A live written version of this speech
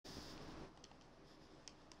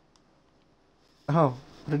Oh,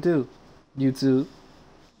 what it do? YouTube,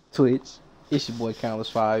 Twitch. It's your boy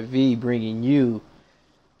Countless 5V bringing you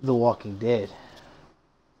The Walking Dead.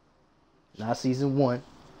 Not season 1,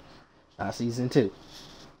 not season 2,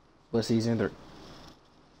 but season 3.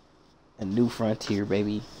 A new frontier,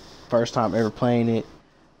 baby. First time ever playing it.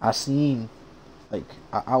 I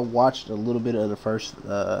watched a little bit of the first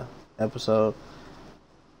episode.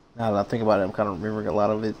 Now that I think about it, I'm kind of remembering a lot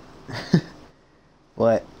of it.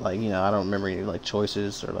 But, I don't remember any,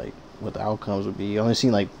 choices or, what the outcomes would be. I only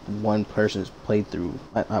seen, one person's playthrough.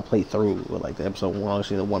 Not playthrough, but, the episode 1, I only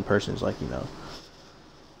seen the one person's, the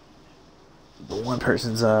one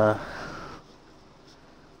person's, what's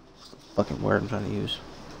the fucking word I'm trying to use?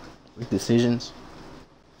 Decisions.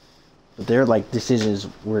 But their, decisions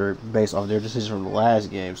were based off their decisions from the last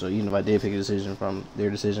game. So, even if I did pick a decision from their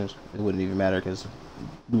decisions, it wouldn't even matter because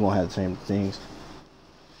we won't have the same things.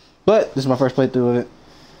 But this is my first playthrough of it.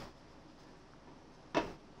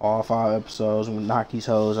 All 5 episodes. I'm gonna knock these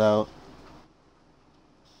hoes out.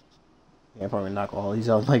 Yeah, probably knock all these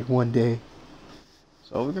out one day.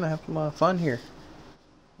 So we're gonna have some fun here,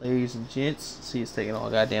 ladies and gents. See, it's taking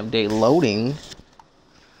all goddamn day loading.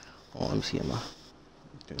 Oh, let me see. I'm gonna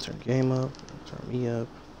turn the game up. Turn me up.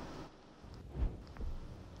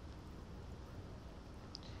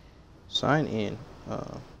 Sign in.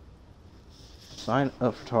 Sign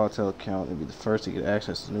up for Telltale account and be the first to get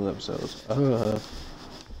access to new episodes.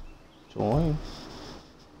 Join.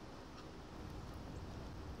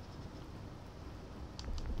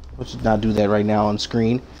 We should not do that right now on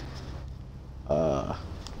screen.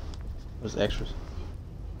 What's the extras?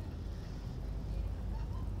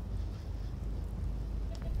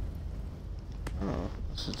 Oh,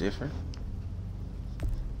 this is different.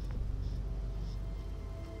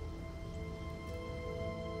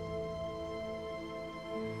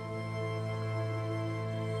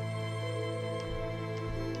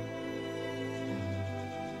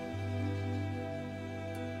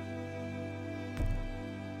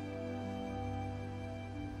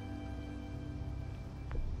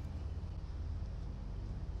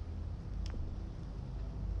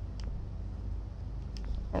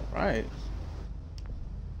 Alright.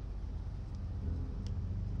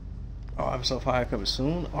 Oh, episode 5 coming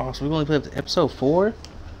soon. Oh, so we're only play up to episode 4?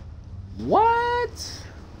 What?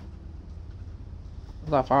 I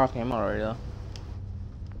thought 5 came out already though.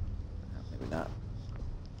 Maybe not.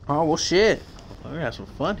 Oh, well shit. We're gonna have some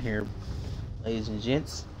fun here, ladies and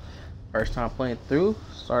gents. First time playing through.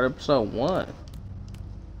 Start episode 1.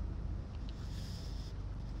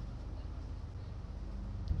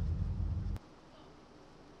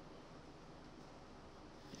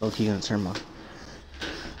 Okay, gonna turn this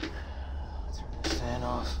fan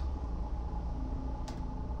off.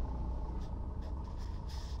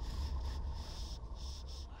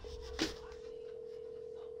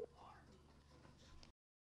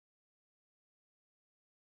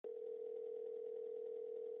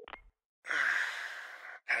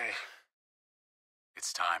 Hey.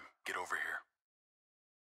 It's time. Get over here.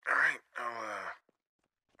 Alright,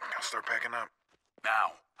 I'll start packing up.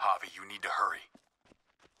 Now, Javi, you need to hurry.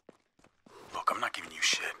 Look, I'm not giving you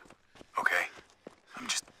shit, okay?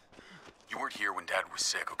 You weren't here when Dad was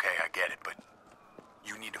sick, okay? I get it, but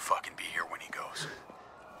you need to fucking be here when he goes.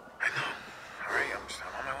 I know. Alright, I'm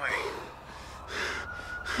on my way.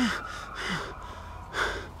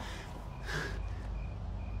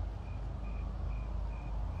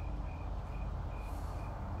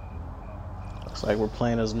 Looks like we're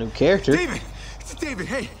playing as a new character. David! It's David,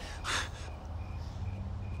 hey!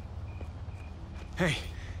 Hey,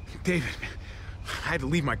 David. I had to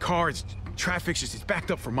leave my car. Traffic's it's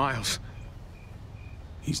backed up for miles.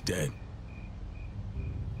 He's dead.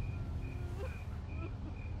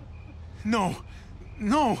 No.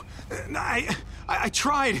 I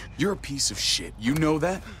tried. You're a piece of shit. You know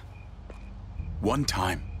that? One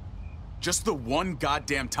time. Just the one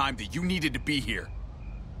goddamn time that you needed to be here.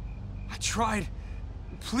 I tried.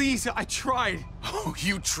 Please, I tried. Oh,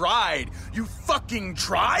 you tried? You fucking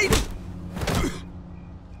tried?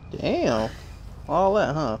 Damn. All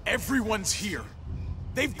that, huh? Everyone's here.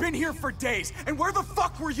 They've been here for days. And where the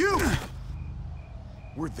fuck were you?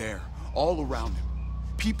 We're there, all around him.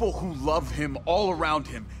 People who love him all around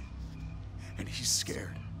him. And he's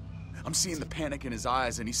scared. I'm seeing the panic in his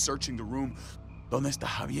eyes and he's searching the room. ¿Dónde está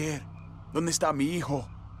Javier? ¿Dónde está mi hijo?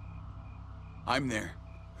 I'm there,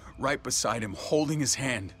 right beside him, holding his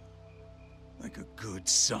hand. Like a good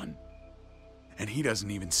son. And he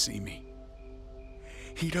doesn't even see me.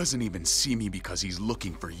 He doesn't even see me because he's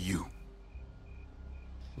looking for you.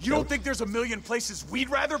 You don't think there's a million places we'd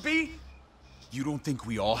rather be? You don't think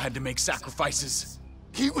we all had to make sacrifices?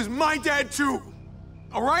 He was my dad too!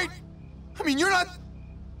 all right? I mean, you're not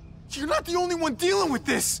the only one dealing with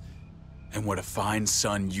this. And what a fine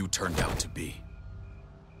son you turned out to be.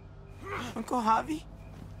 Uncle Javi?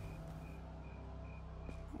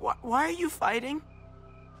 Why are you fighting?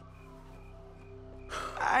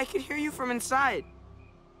 I could hear you from inside.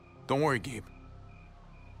 Don't worry, Gabe.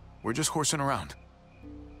 We're just horsing around.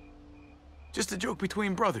 Just a joke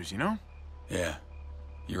between brothers, you know? Yeah.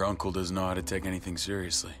 Your uncle doesn't know how to take anything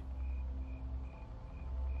seriously.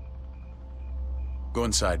 Go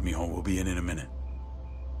inside, mijo. We'll be in a minute.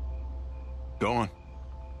 Go on.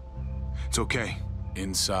 It's okay.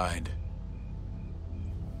 Inside.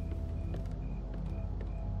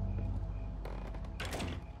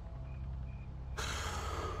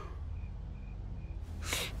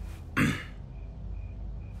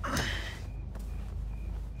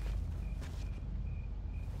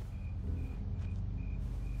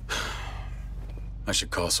 I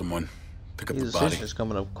should call someone. Pick up the body. His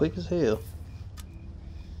coming up quick as hell.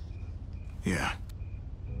 Yeah.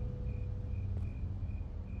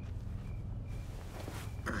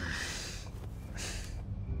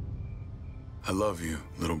 I love you,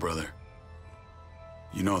 little brother.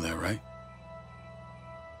 You know that, right?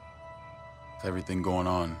 With everything going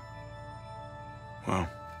on. Well,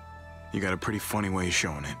 you got a pretty funny way of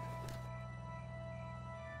showing it.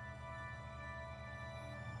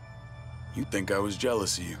 You think I was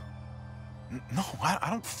jealous of you? No, I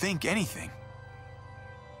don't think anything.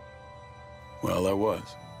 Well, I was.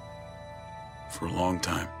 For a long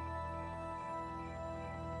time.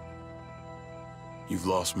 You've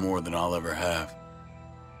lost more than I'll ever have.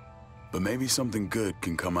 But maybe something good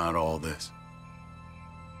can come out of all this.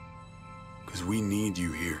 'Cause we need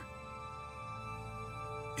you here.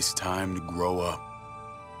 It's time to grow up.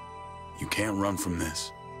 You can't run from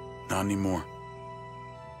this. Not anymore.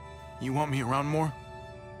 You want me around more?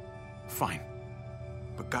 Fine.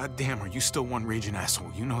 But goddamn, are you still one raging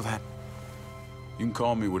asshole? You know that? You can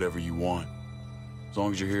call me whatever you want. As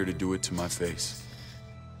long as you're here to do it to my face.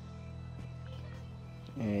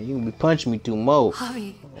 Yeah, you can be punching me too much.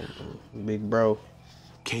 Javi. Big bro.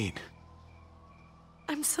 Kate.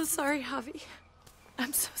 I'm so sorry, Javi.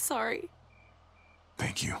 I'm so sorry.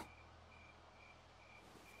 Thank you.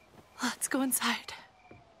 Let's go inside.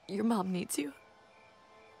 Your mom needs you.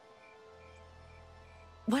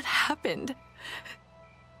 What happened?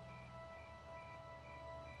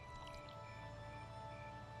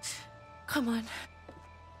 Come on.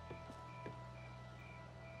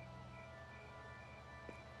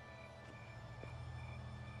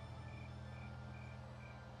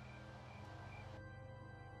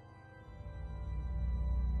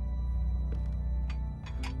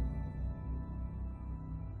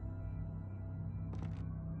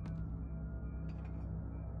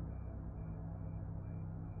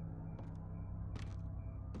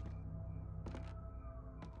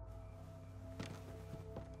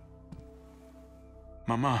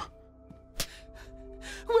 Mama.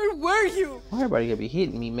 Where were you? Why everybody gonna be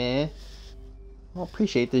hitting me, man? I don't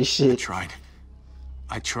appreciate this I shit. tried.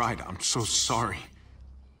 I'm so sorry.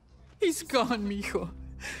 He's gone, mijo.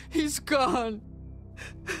 He's gone.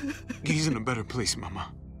 He's in a better place,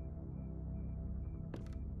 Mama.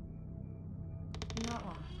 Not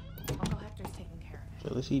long. Uncle Hector's taking care of So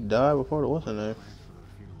at least he died before there wasn't there. it.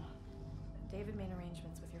 David made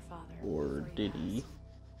arrangements with your father. Or did he?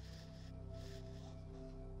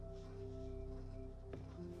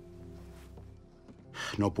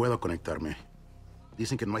 No puedo conectarme.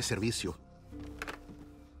 Dicen que no hay servicio.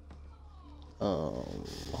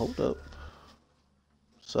 Hold up.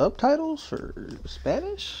 Subtitles for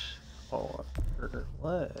Spanish? Or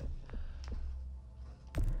what?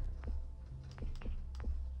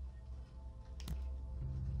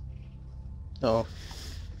 Oh.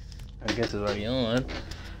 I guess it's already on.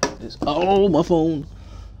 Oh, my phone.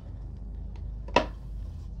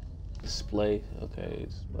 Display. Okay,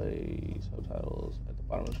 display subtitles at the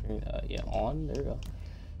bottom of the screen. Yeah, on. There you go.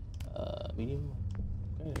 Medium.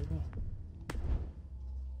 Okay, there you go.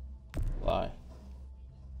 Why?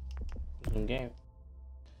 In game.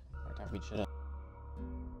 I can't reach it up.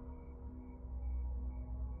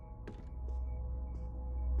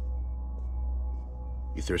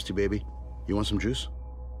 You thirsty, baby? You want some juice?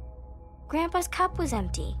 Grandpa's cup was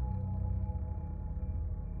empty.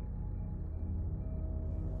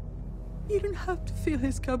 You don't have to fill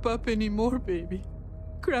his cup up anymore, baby.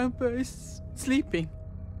 Grandpa is sleeping.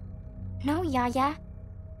 No, Yaya.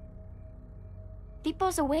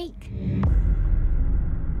 People's awake.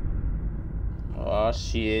 Oh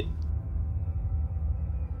shit.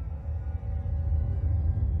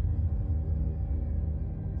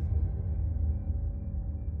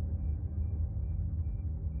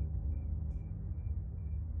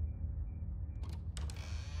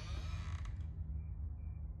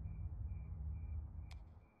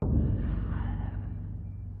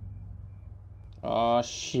 Oh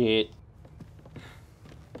shit.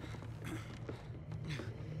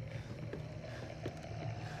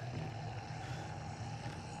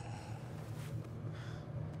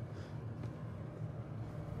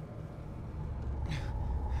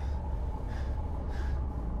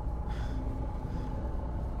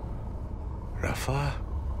 Rafa,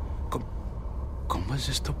 ¿cómo es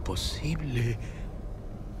esto posible?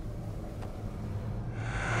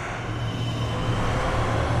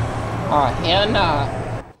 Oh hell nah.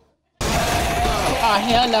 Oh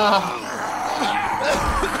hell nah.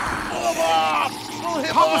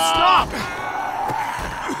 Papa, stop!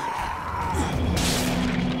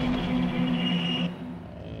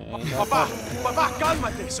 Papá,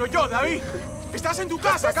 cálmate. Soy yo, David. Estás en tu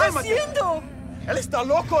casa, cálmate. ¿Qué estás haciendo? Él está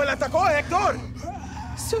loco, él atacó a Héctor.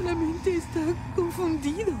 Solamente está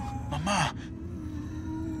confundido. Mamá.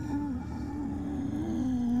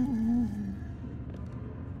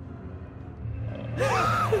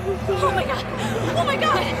 Oh my god! Oh my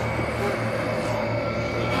god!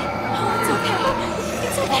 Oh, it's okay.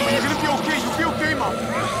 It's Mom, okay. you're gonna be okay. You'll be okay, Mom.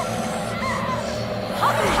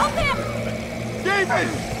 Help him! David!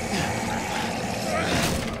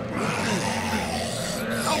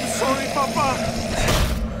 I'm sorry, Papa.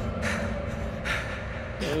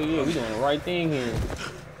 Oh yeah, we doing the right thing here.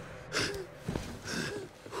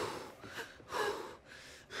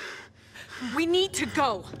 We need to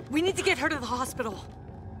go. We need to get her to the hospital.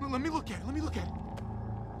 Let me look at it. Let me look at it.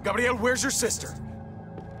 Gabriel, where's your sister?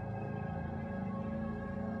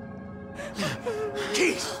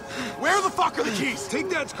 Keys! Where the fuck are the keys? Take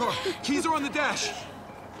Dad's car. Keys are on the dash.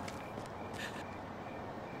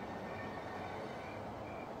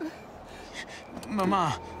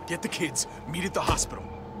 Mama, get the kids. Meet at the hospital.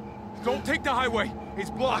 Don't take the highway. It's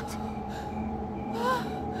blocked.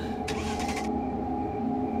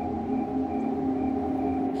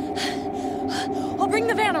 I'll bring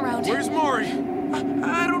the van around. Where's Mari?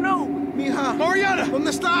 I don't know. Mija. Mariana! ¿Dónde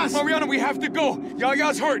estás? Mariana, we have to go.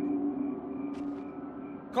 Yaya's hurt.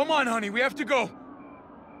 Come on, honey. We have to go.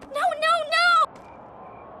 No, no, no!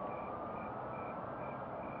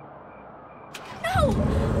 No!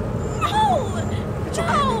 No!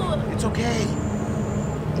 Joe! It's okay.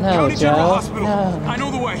 No, Need you to the Joe. hospital. No. I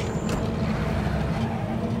know the way.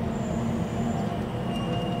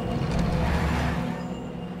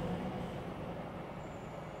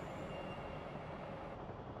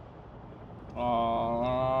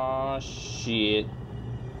 Oh shit.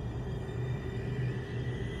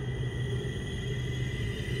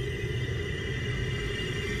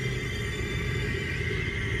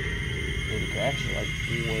 Dude, the graphics are like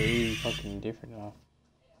way fucking different now.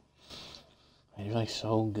 They're like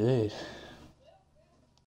so good.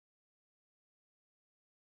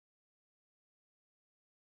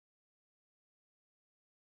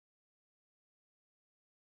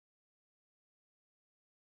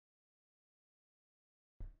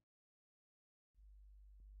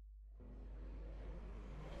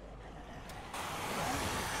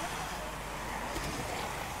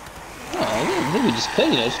 Oh, we just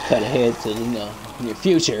cut, just cut ahead to, your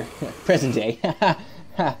future, present day.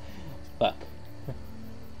 Fuck.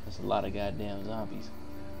 There's a lot of goddamn zombies.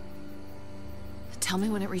 Tell me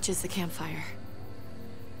when it reaches the campfire.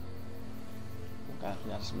 Oh,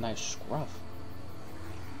 got some nice scruff.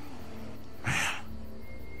 I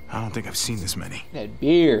don't think I've seen this many. That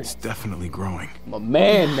beard. It's definitely growing. I'm a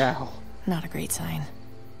man now. Not a great sign.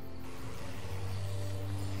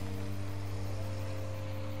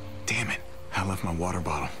 Damn it. I left my water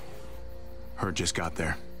bottle. Hurt just got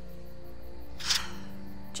there.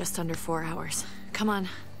 Just under 4 hours. Come on.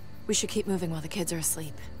 We should keep moving while the kids are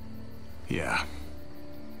asleep. Yeah.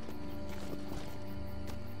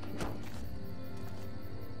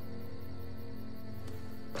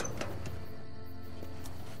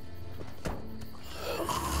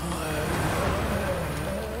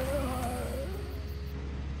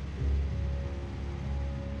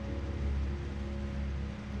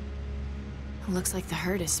 Looks like the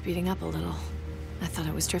herd is speeding up a little. I thought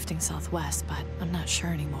it was drifting southwest, but I'm not sure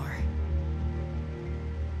anymore.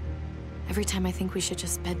 Every time I think we should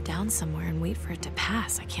just bed down somewhere and wait for it to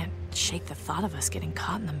pass, I can't shake the thought of us getting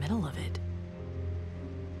caught in the middle of it.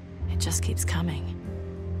 It just keeps coming.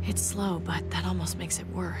 It's slow, but that almost makes it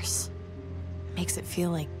worse. Makes it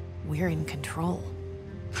feel like we're in control.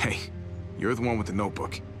 Hey, you're the one with the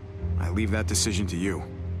notebook. I leave that decision to you.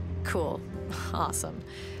 Cool. Awesome.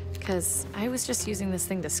 Because I was just using this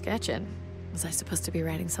thing to sketch in. Was I supposed to be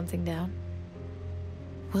writing something down?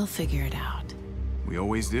 We'll figure it out. We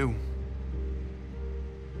always do.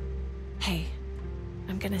 Hey,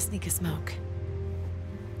 I'm gonna sneak a smoke.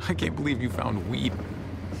 I can't believe you found weed.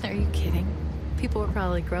 Are you kidding? People were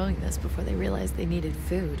probably growing this before they realized they needed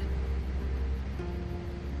food.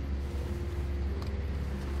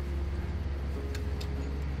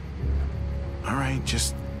 All right,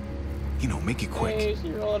 just, make it quick. Hey, she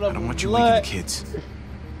rolled up I don't want with you blood. waking the kids.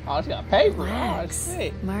 Oh, she got paper. Relax. Oh,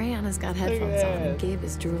 shit. Mariana's got headphones on and Gabe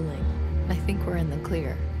is drooling. I think we're in the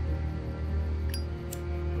clear.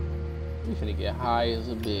 You finna get high as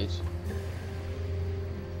a bitch.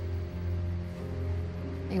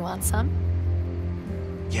 You want some?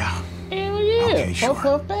 Yeah. Hell yeah. Okay, sure.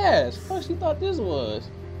 Puff fast. What she thought this was?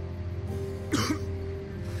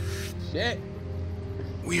 Shit.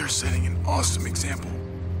 We are setting an awesome example.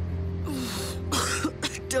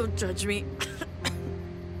 Don't judge me.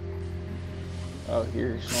 Oh,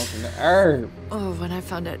 you're smoking the herb. Oh, when I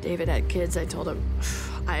found out David had kids, I told him,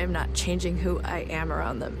 I am not changing who I am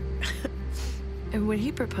around them. And when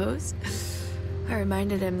he proposed, I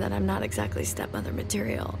reminded him that I'm not exactly stepmother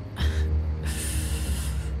material.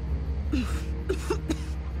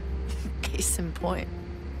 Case in point.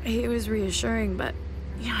 He was reassuring, but,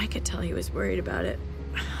 I could tell he was worried about it.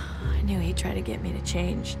 I knew he'd try to get me to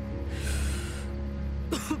change.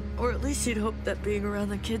 Or at least he'd hope that being around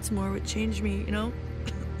the kids more would change me,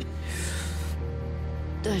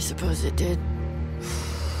 I suppose it did.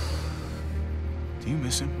 Do you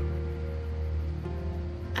miss him?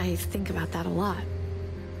 I think about that a lot.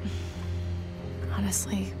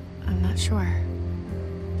 Honestly, I'm not sure.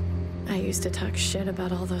 I used to talk shit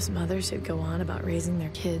about all those mothers who'd go on about raising their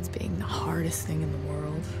kids being the hardest thing in the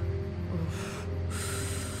world. Oof.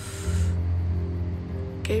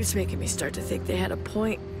 Gabe's making me start to think they had a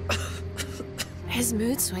point. His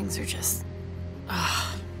mood swings are just...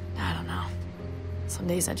 I don't know. Some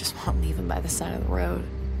days I just want to leave him by the side of the road.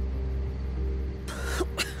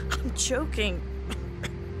 I'm joking.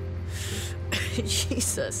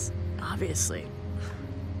 Jesus, obviously.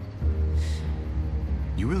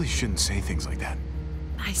 You really shouldn't say things like that.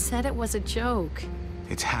 I said it was a joke.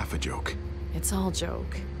 It's half a joke. It's all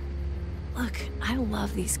joke. Look, I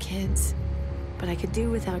love these kids, but I could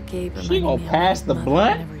do without Gabe She reminding gonna me pass of the my mother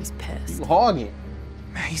blunt? whenever he's pissed. You hogging.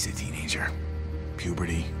 Man, he's a teenager.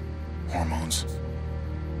 Puberty, hormones.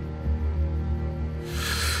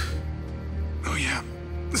 Oh yeah,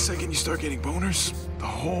 the second you start getting boners, the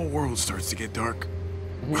whole world starts to get dark.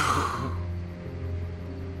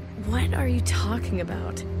 What are you talking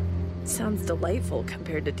about? Sounds delightful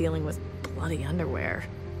compared to dealing with bloody underwear.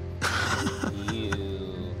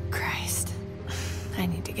 Ew. Christ, I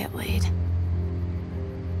need to get laid.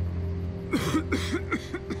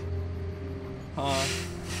 Huh?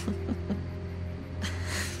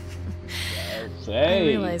 I Say.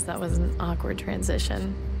 realized that was an awkward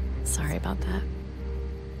transition. Sorry about that.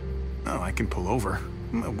 Oh, I can pull over.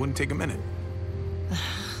 It wouldn't take a minute.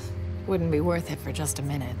 Wouldn't be worth it for just a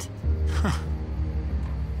minute.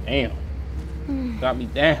 Damn. Got me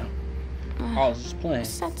down. I was just playing.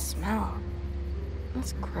 What's that smell?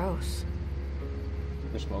 That's gross.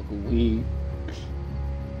 We're smoking weed.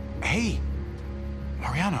 Hey,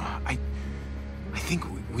 Mariana, I think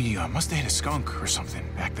we must have hit a skunk or something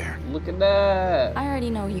back there. Look at that. I already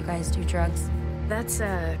know you guys do drugs. That's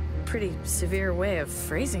a pretty severe way of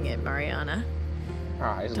phrasing it, Mariana.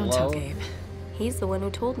 Alright, it's Don't low. tell Gabe. He's the one who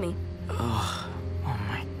told me. Ugh. Oh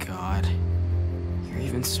my god. You're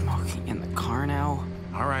even smoking in the car now?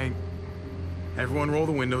 All right. Everyone roll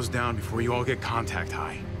the windows down before you all get contact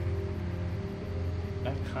high.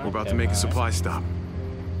 We're about to make a supply stop.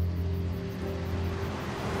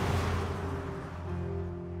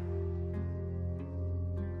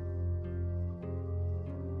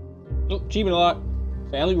 Oh, cheap and a lot.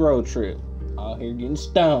 Family road trip. Out here getting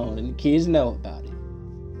stoned and the kids know about it.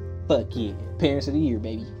 Fuck yeah. Parents of the year,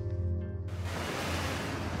 baby.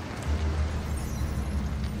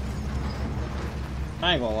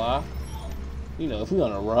 I ain't gonna lie. You know, if we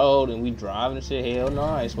on the road and we driving and shit, hell no,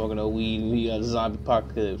 I ain't smoking no weed and we got a zombie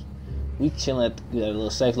apocalypse. We chilling at a little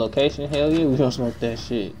safe location, hell yeah, we don't smoke that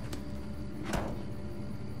shit.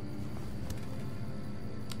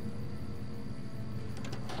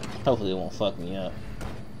 Hopefully it won't fuck me up.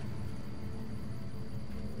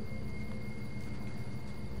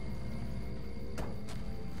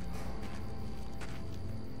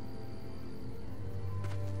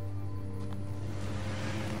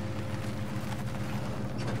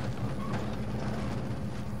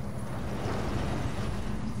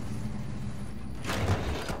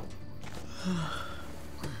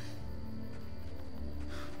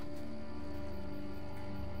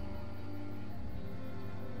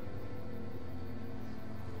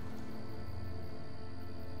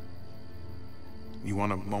 You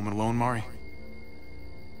want a moment alone, Mari?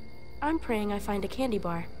 I'm praying I find a candy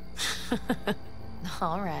bar.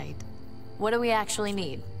 All right. What do we actually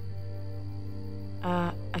need?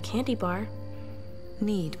 A candy bar.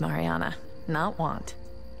 Need, Mariana, not want.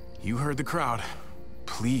 You heard the crowd.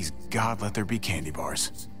 Please, God, let there be candy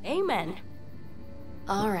bars. Amen.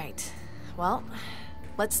 All right. Well,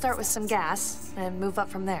 let's start with some gas and move up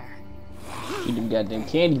from there. Eat them goddamn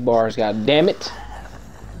candy bars, goddammit.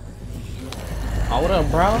 Oh, what up,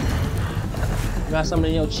 bro? You got something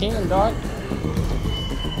in your chin, dog?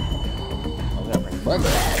 Oh, we gotta bring Buddy.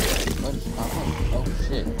 Buddy's popping. Oh,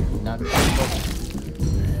 shit. Not bitch.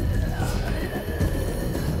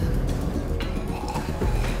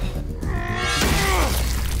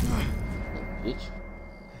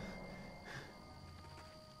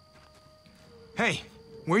 Hey,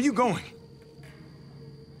 where are you going?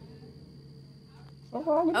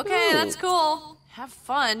 Okay, that's cool. Have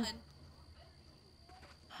fun.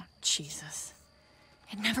 Oh, Jesus.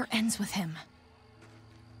 It never ends with him.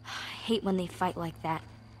 I hate when they fight like that.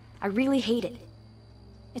 I really hate it.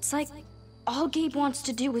 It's like all Gabe wants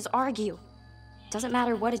to do is argue. Doesn't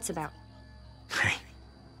matter what it's about. Hey,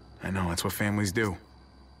 I know, that's what families do.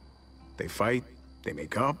 They fight, they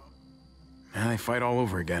make up, and they fight all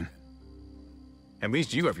over again. At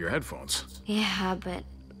least you have your headphones. Yeah, but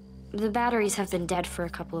the batteries have been dead for a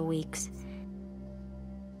couple of weeks.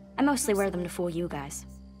 I mostly wear them to fool you guys.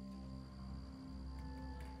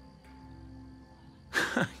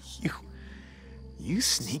 You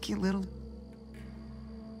sneaky little...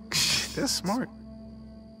 That's smart.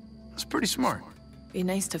 That's pretty smart. Be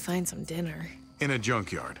nice to find some dinner. In a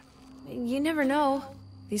junkyard. You never know.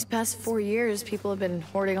 These past 4 years, people have been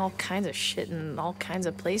hoarding all kinds of shit in all kinds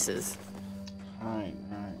of places. Alright.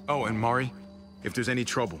 Oh, and Mari, if there's any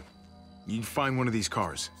trouble, you find one of these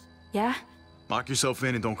cars. Yeah? Lock yourself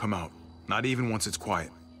in and don't come out. Not even once it's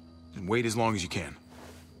quiet. And wait as long as you can.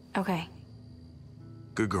 Okay.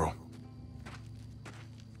 Good girl.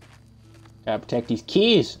 Gotta protect these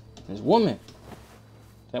kids. This woman.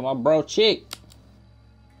 Protect my bro chick.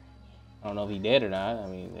 I don't know if he dead or not. I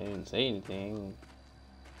mean, they didn't say anything.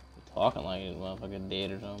 They're talking like his motherfucker dead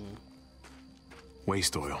or something.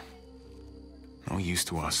 Waste oil. No use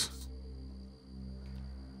to us.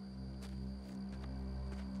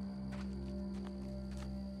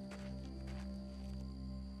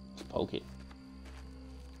 Let's poke it.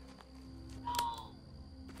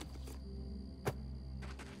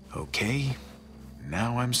 Okay.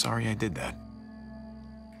 Now I'm sorry I did that.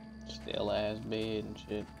 Still ass bed and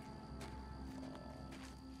shit.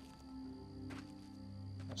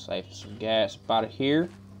 Let's siphon some gas up out of here.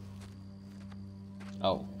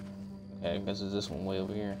 Oh. Okay, I guess it's this one way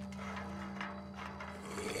over here.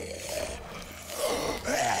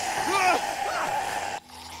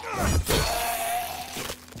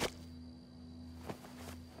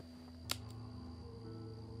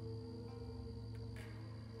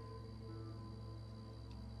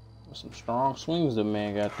 Some strong swings the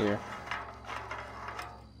man got there.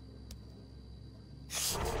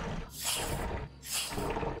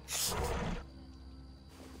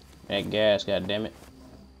 That gas, goddammit.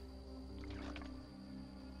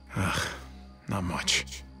 Ugh, not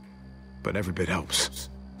much. But every bit helps.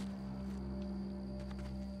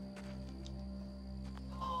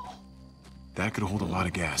 That could hold a lot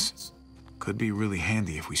of gas. Could be really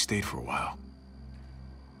handy if we stayed for a while.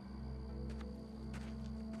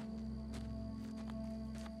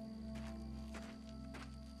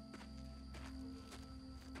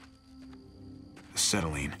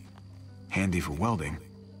 Acetylene. Handy for welding,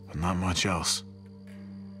 but not much else.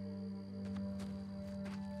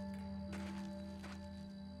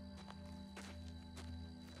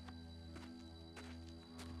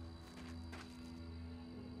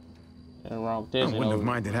 Nothing wrong with this. I wouldn't have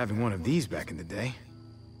minded having one of these back in the day.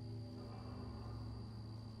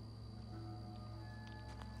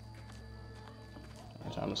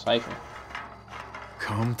 Time to siphon.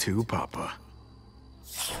 Come to Papa.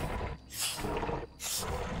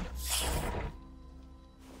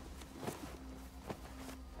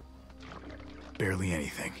 Barely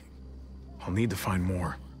anything. I'll need to find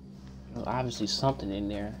more. There's obviously something in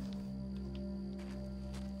there.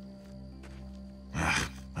 Ugh,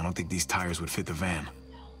 I don't think these tires would fit the van.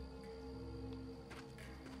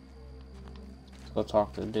 Let's go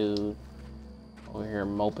talk to the dude over here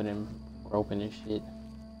moping and groping and shit.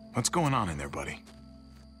 What's going on in there, buddy?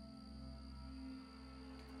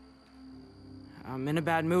 I'm in a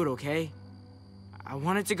bad mood, okay? I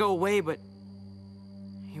want it to go away, but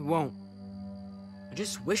it won't. I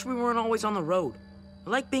just wish we weren't always on the road. I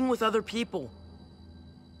like being with other people.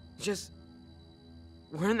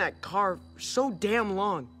 We're in that car for so damn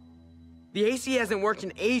long. The AC hasn't worked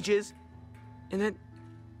in ages. And then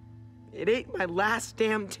It ain't my last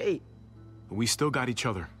damn tape. But we still got each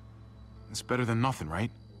other. It's better than nothing,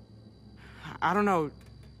 right? I don't know.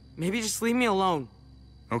 Maybe just leave me alone.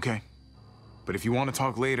 Okay. But if you want to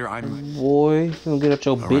talk later, I'm... Boy, you gonna get up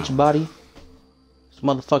your bitch Around. body? Some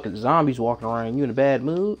motherfucking zombies walking around. You in a bad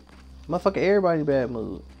mood? Motherfucking everybody in a bad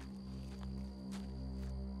mood.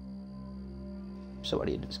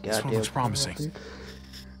 Somebody in this This one goddamn... looks promising.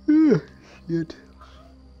 Shit.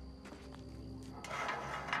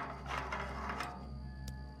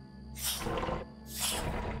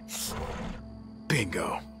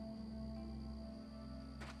 Bingo.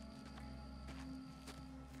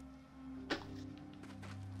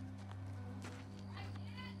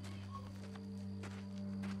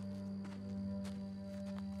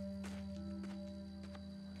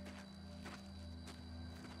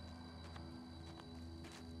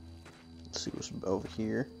 Let's see what's over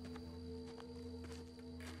here.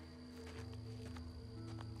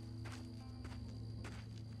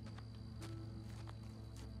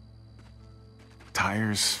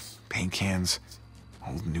 Tires, paint cans,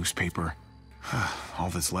 old newspaper. All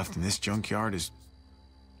that's left in this junkyard is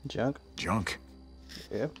Junk? junk.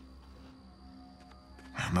 Yeah.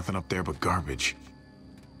 Nothing up there but garbage.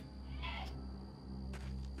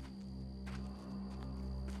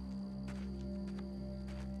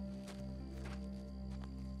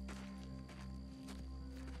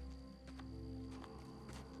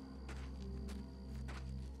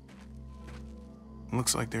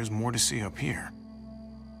 Looks like there's more to see up here.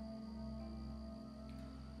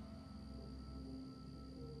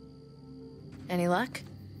 Any luck?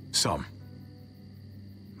 Some.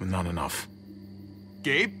 But not enough.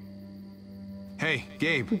 Gabe? Hey,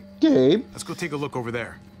 Gabe. Gabe? Let's go take a look over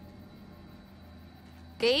there.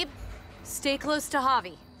 Gabe, stay close to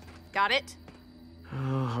Javi. Got it?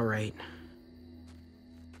 Oh, all right.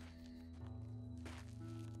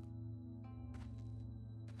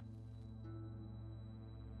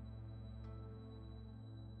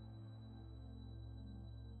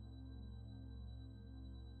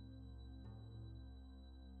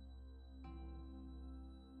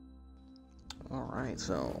 Alright,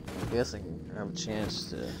 so I guess I can have a chance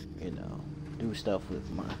to, you know, do stuff with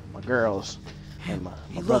my girls. And my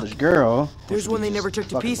Hey, brother's look. girl. There's which one they is never took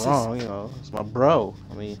to fucking pieces. Wrong, you know, it's my bro.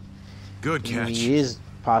 I mean, Good catch. he is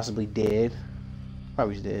possibly dead.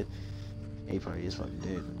 Probably he's dead. Yeah, he probably is fucking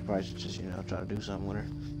dead. Probably should just, you know, try to do something with her.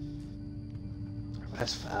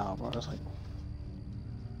 That's foul, bro. That's like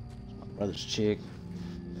it's my brother's chick.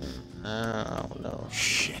 I don't know.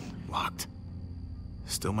 Shit, locked.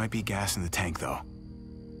 Still might be gas in the tank, though.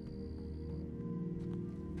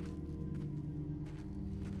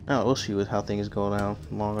 Oh, we'll see with how things go down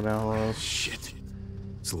longer down the road. Shit.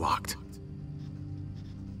 It's locked.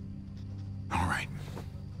 All right.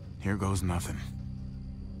 Here goes nothing.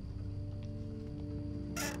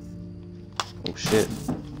 Oh shit.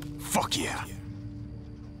 Fuck yeah.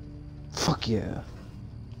 Fuck yeah.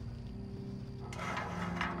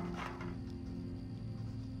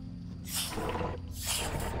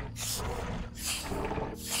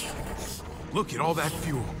 Look at all that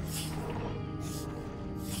fuel.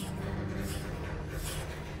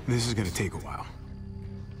 This is gonna take a while.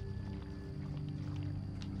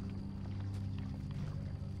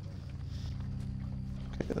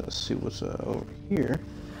 Okay, let's see what's over here.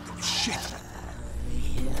 Oh, shit.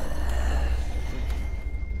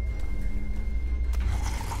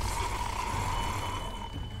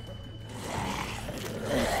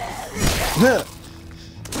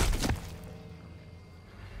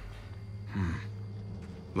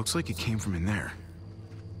 Looks like it came from in there.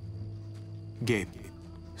 Gabe,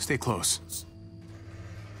 stay close.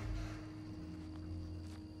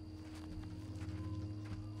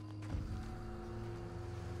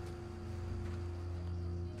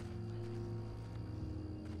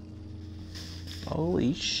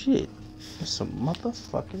 Holy shit. It's a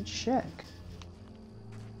motherfucking shack.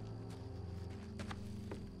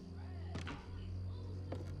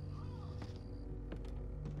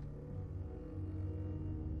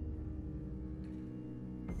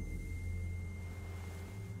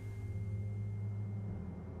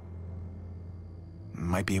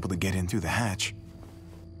 Might be able to get in through the hatch.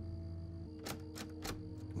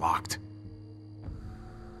 Locked.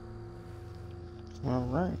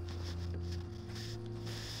 Alright.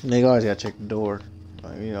 Nigga always gotta check the door.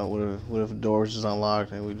 Like, you know, what if the door was just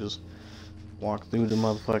unlocked and we just walk through the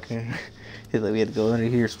motherfucking... It's like we had to go under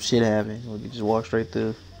here, some shit happened. We could just walk straight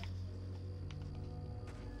through.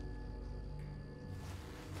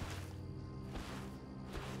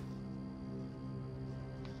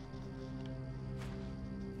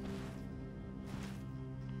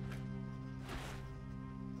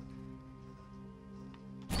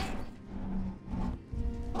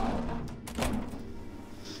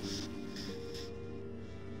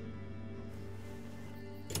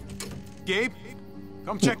 Gabe,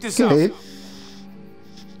 come check this Gabe. out.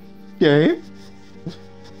 Gabe. This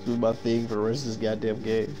was my thing for the rest of this goddamn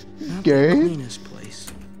game. Not Gabe. the cleanest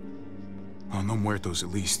place. Oh, no muertos at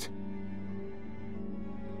least.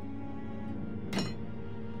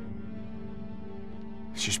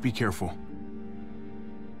 Just be careful.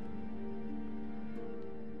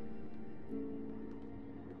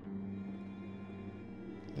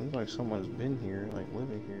 Looks like someone's been here, like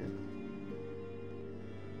living here.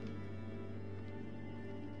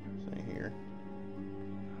 Say here.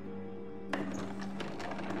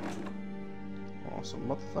 Oh, some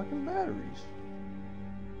motherfucking batteries.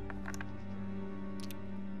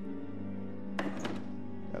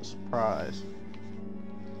 Got a surprise.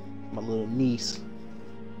 My little niece.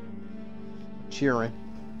 Cheering.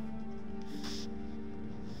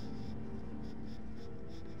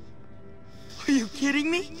 Are you kidding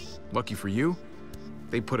me? Lucky for you,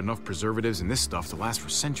 they put enough preservatives in this stuff to last for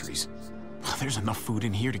centuries. There's enough food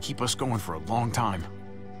in here to keep us going for a long time.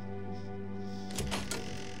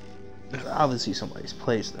 There's obviously somebody's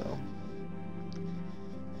place, though.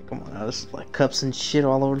 Come on now, there's like cups and shit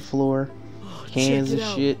all over the floor. Cans check and it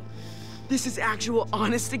out. shit. This is actual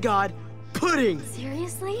honest-to-God pudding!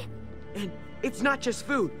 Seriously? And it's not just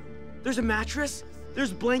food. There's a mattress,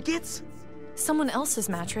 there's blankets. Someone else's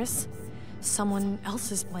mattress, someone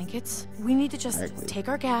else's blankets. We need to just Exactly. take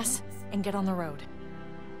our gas and get on the road.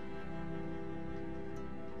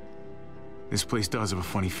 This place does have a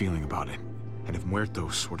funny feeling about it. And if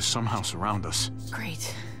muertos were to somehow surround us...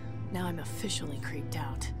 Great. Now I'm officially creeped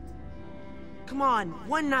out. Come on,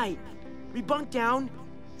 one night. We bunk down,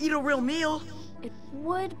 eat a real meal. It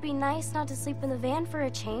would be nice not to sleep in the van for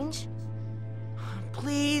a change.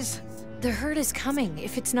 Please. The herd is coming,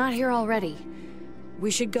 if it's not here already.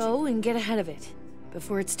 We should go and get ahead of it,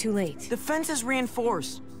 before it's too late. The fence is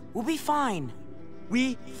reinforced. We'll be fine.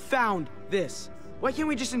 We found this. Why can't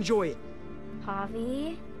we just enjoy it?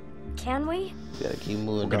 Javi, can we? Gotta keep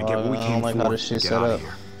moving, We're gonna dog. get what we I came don't like for how this and shit's get set out up. of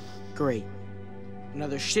here. Great.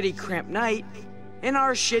 Another shitty cramped night in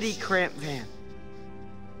our shitty cramped van.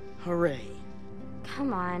 Hooray.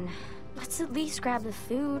 Come on, let's at least grab the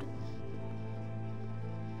food.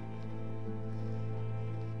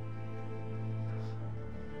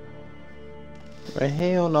 But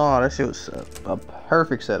hell no, that shit was a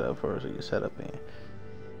perfect setup for us to get set up in.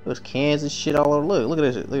 There's cans and shit all over. Look at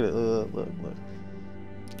this shit. Look at it. Look.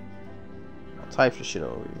 All types of shit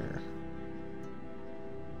over here.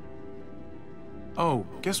 Oh,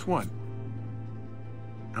 guess what?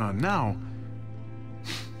 Now...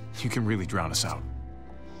 you can really drown us out.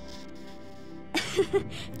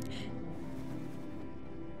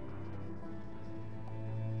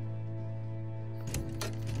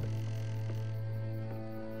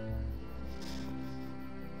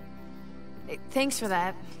 Hey, thanks for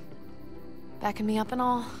that. Backing me up and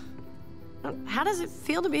all. How does it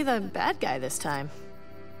feel to be the bad guy this time?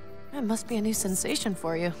 It must be a new sensation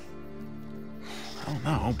for you. I don't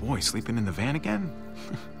know. Oh boy, sleeping in the van again?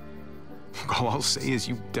 All I'll say is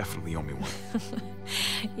you definitely owe me one.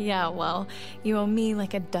 Yeah, well, you owe me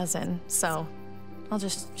like a dozen, so I'll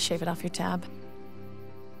just shave it off your tab.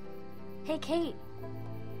 Hey, Kate,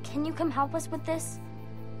 can you come help us with this?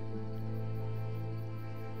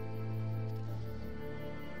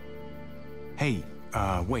 Hey,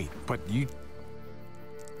 wait, but you...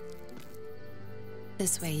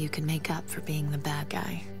 This way you can make up for being the bad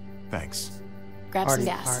guy. Thanks. Grab some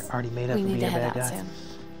gas. Already made up We for need being to a head bad out guy. soon.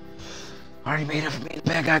 Already made up for being a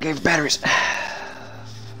bad guy. Gave batteries.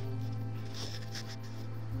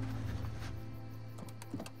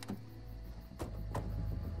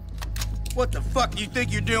 What the fuck do you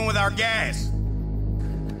think you're doing with our gas?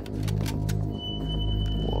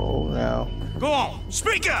 Whoa, now. Go on,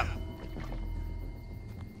 speak up!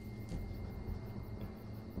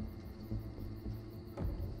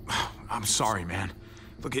 I'm sorry, man.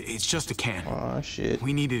 Look, it's just a can. Oh shit.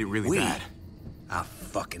 We needed it really bad. I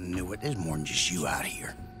fucking knew it. There's more than just you out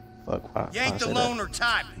here. Fuck. You ain't the loner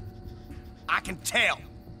type. I can tell.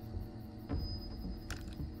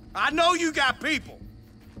 I know you got people.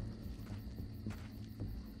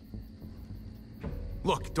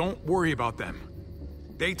 Look, don't worry about them.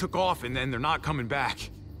 They took off and then they're not coming back.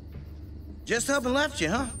 Just up and left you,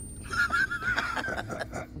 huh?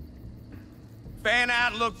 Fan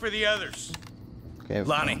out and look for the others. Okay,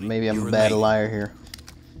 Lonnie, maybe I'm you a were bad late. liar here.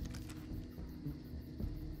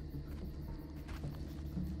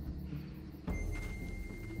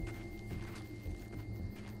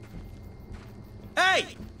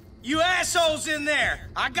 Hey, you assholes in there.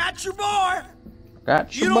 I got your boy.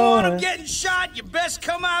 Got You your don't want boy. him getting shot. You best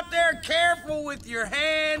come out there careful with your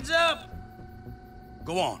hands up.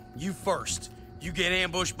 Go on, you first. You get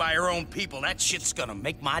ambushed by your own people, that shit's gonna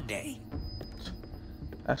make my day.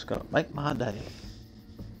 That's gonna make my day.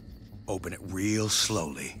 Open it real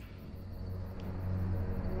slowly.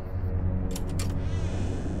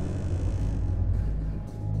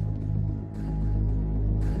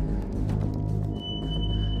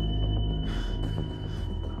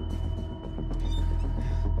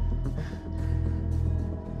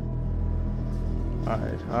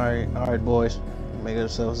 All right, boys. Make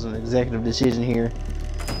ourselves an executive decision here.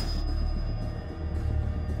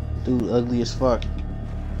 Dude, ugly as fuck.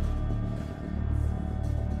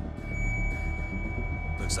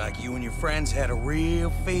 Looks like you and your friends had a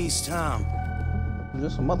real feast, huh?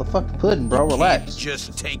 Just a motherfucking pudding, bro. You Relax. can't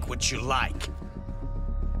just take what you like.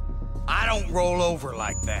 I don't roll over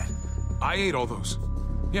like that. I ate all those.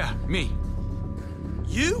 Yeah, me.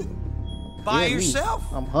 You? By Yeah, me. yourself?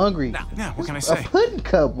 I'm hungry. Yeah, what can I A say? pudding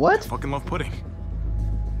cup? What? Fucking love pudding.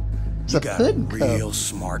 It's You a got a pudding real cup.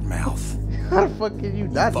 smart mouth. How the fuck can you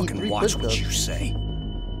not eat Fucking 3 watch pudding what cups? you say.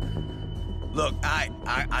 Look,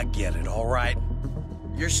 I get it, all right?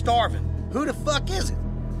 You're starving. Who the fuck is it?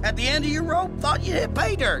 At the end of your rope, thought you hit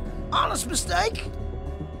pay dirt. Honest mistake.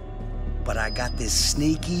 But I got this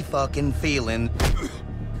sneaky fucking feeling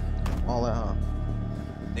All that, huh?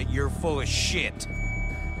 that you're full of shit.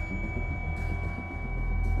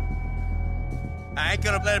 I ain't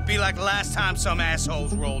gonna let it be like the last time some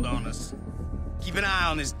assholes rolled on us. Keep an eye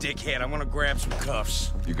on this dickhead. I'm gonna grab some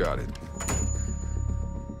cuffs. You got it.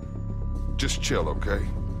 Just chill, okay?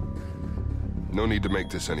 No need to make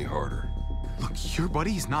this any harder. Look, your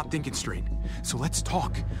buddy is not thinking straight. So let's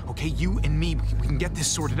talk, okay? You and me, we can get this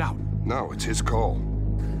sorted out. No, it's his call.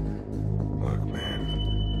 Look,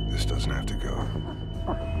 man, this doesn't have to go.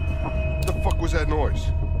 What the fuck was that noise?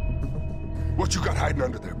 What you got hiding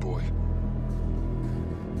under there, boy?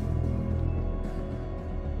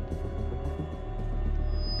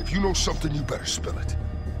 If you know something, you better spill it.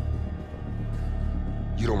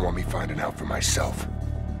 You don't want me finding out for myself.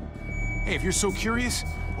 Hey, if you're so curious,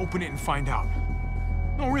 open it and find out.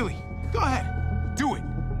 No, really. Go ahead. Do it.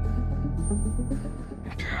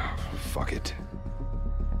 Fuck it.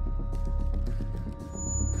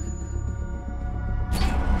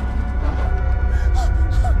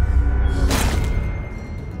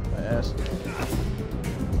 Ass.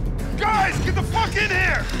 Guys, get the fuck in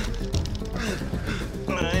here!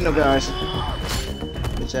 Ain't no guys.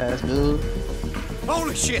 Bitch ass dude.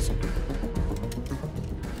 Holy shit!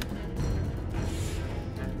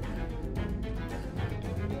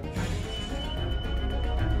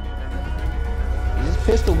 Just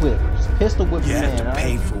pistol whip. Just pistol whip You the have man, to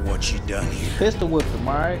pay alright? for what you done here. Pistol whip him,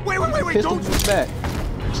 alright? Wait, Pistol don't whip back.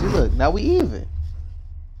 See, look, now we even.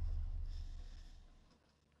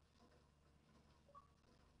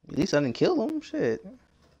 At least I didn't kill him. Shit.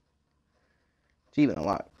 Achievement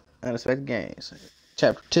unlocked. Unexpected gains.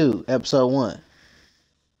 Chapter 2, Episode 1.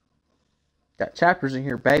 Got chapters in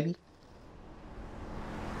here, baby.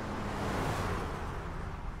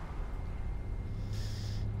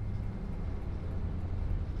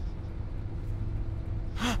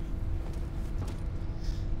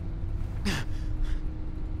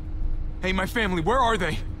 Hey, my family, where are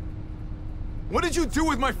they? What did you do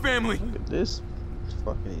with my family? Look at this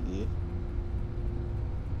fucking idiot.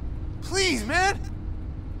 Please, man!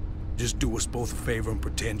 Just do us both a favor and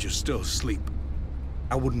pretend you're still asleep.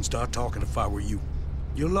 I wouldn't start talking if I were you.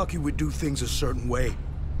 You're lucky we do things a certain way.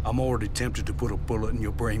 I'm already tempted to put a bullet in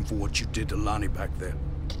your brain for what you did to Lonnie back then.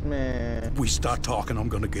 Man. If we start talking, I'm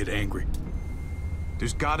gonna get angry.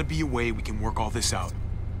 There's gotta be a way we can work all this out.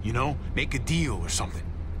 You know? Make a deal or something.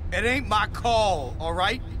 It ain't my call, all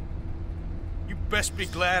right? You best be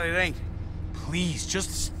glad it ain't. Please,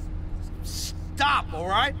 just... Stop, all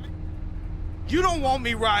right? You don't want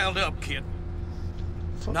me riled up, kid.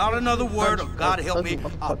 Not another word, or God help me,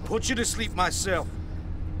 I'll put you to sleep myself.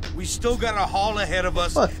 We still got a haul ahead of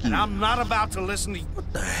us, and I'm not about to listen to you.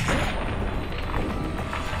 What the hell?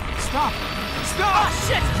 Stop! Stop! Oh,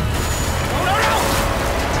 shit! No, no, no!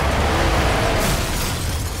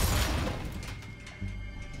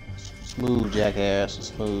 Smooth, jackass.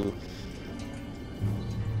 Smooth.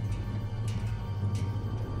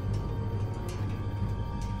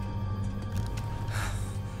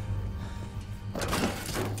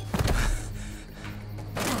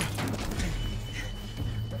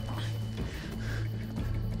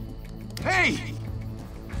 Hey!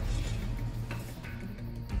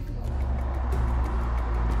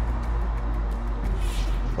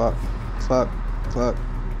 Fuck. Fuck. Fuck.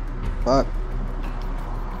 Fuck.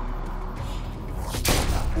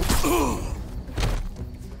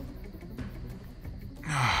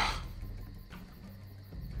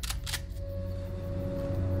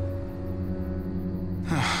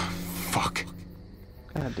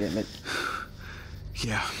 God damn it.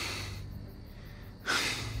 Yeah.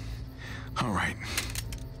 All right.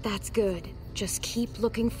 That's good. Just keep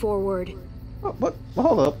looking forward. What?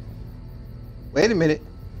 Hold up. Wait a minute.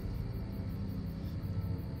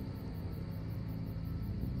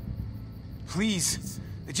 Please.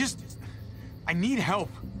 I need help.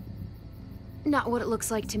 Not what it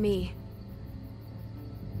looks like to me.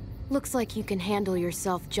 Looks like you can handle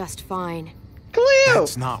yourself just fine. Cleo!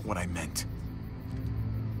 That's not what I meant.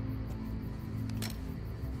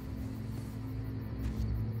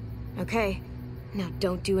 Okay. Now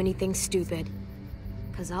don't do anything stupid.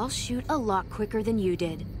 'Cause I'll shoot a lot quicker than you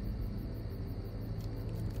did.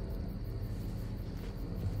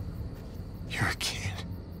 You're a kid.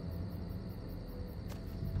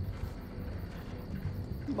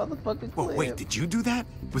 Motherfucking Whoa, Clem. wait, did you do that?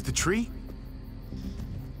 With the tree?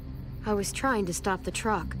 I was trying to stop the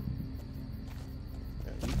truck.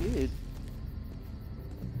 You did.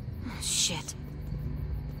 Shit.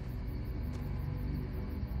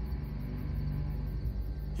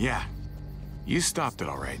 Yeah. You stopped it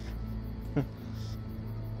all right.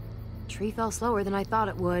 Tree fell slower than I thought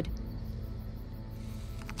it would.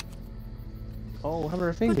 Oh, have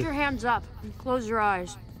her finger. Put your hands up and close your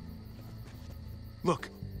eyes. Look,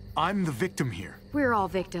 I'm the victim here. We're all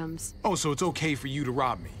victims. Oh, so it's okay for you to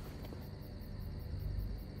rob me?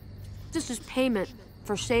 This is payment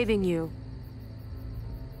for saving you.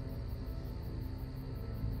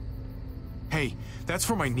 Hey, that's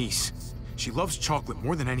for my niece. She loves chocolate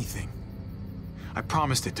more than anything. I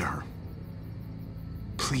promised it to her.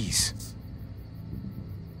 Please.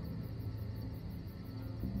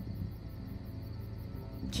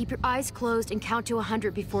 Keep your eyes closed and count to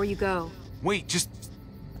 100 before you go. Wait, just...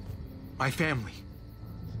 My family.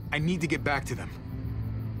 I need to get back to them.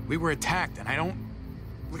 We were attacked, and I don't...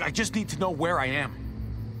 Look, I just need to know where I am.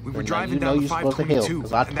 We were driving down the 522,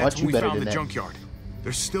 and that's when we found the junkyard.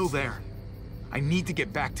 They're still there. I need to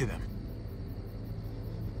get back to them.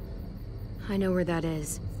 I know where that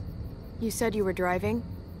is. You said you were driving?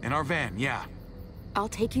 In our van, yeah. I'll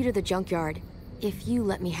take you to the junkyard, if you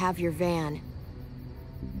let me have your van.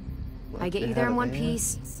 I get you there in one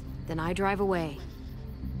piece, then I drive away.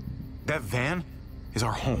 That van is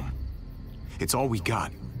our home. It's all we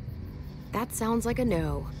got. That sounds like a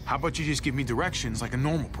no. How about you just give me directions like a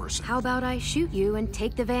normal person? How about I shoot you and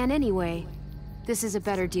take the van anyway? This is a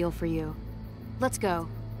better deal for you. Let's go.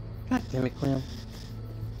 God damn it, Clem.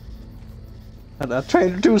 I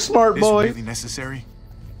trained her too smart, boy. Is this really necessary?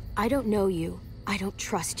 I don't know you. I don't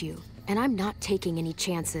trust you. And I'm not taking any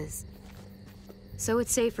chances. So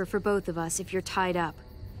it's safer for both of us if you're tied up.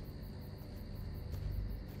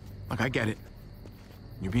 Look, I get it.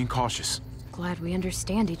 You're being cautious. Glad we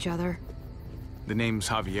understand each other. The name's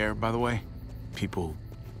Javier, by the way. People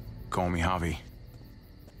call me Javi.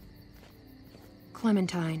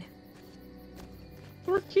 Clementine.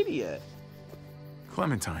 Where's Kitty at?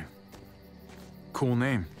 Clementine. Cool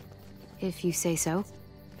name. If you say so.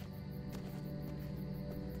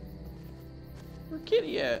 Where's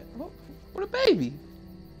Kitty at? What a baby.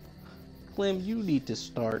 Clem, you need to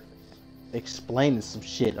start explaining some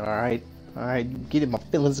shit, alright? Alright, you getting my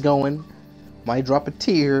feelings going. Might drop a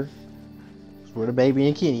tear. Where the baby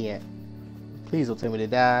and Kenny at? Please don't tell me they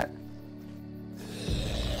died.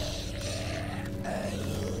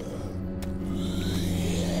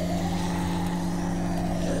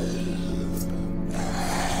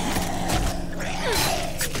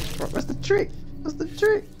 What's the trick? What's the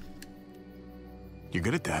trick? You're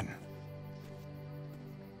good at that.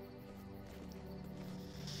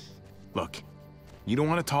 Look, you don't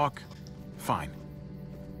want to talk? Fine.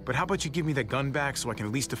 But how about you give me that gun back so I can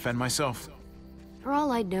at least defend myself? For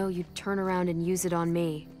all I know, you'd turn around and use it on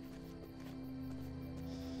me.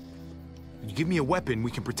 You give me a weapon,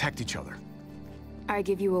 we can protect each other. I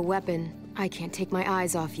give you a weapon, I can't take my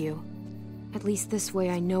eyes off you. At least this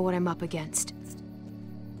way I know what I'm up against.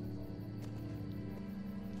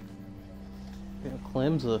 Yeah,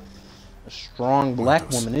 Clem's a strong black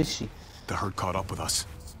woman, is she? The herd caught up with us.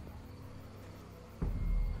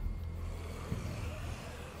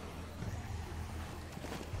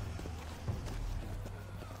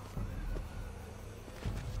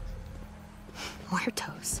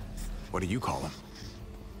 Muertos. What do you call them?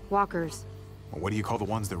 Walkers. Or what do you call the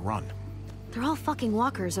ones that run? They're all fucking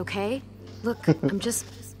walkers, okay? Look, I'm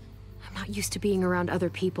not used to being around other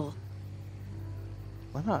people.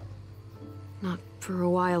 Why not? Not for a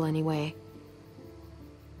while, anyway.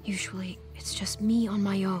 Usually, it's just me on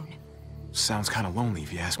my own. Sounds kind of lonely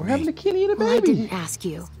if you ask me. What happened to Kenny and the Well, I baby? didn't ask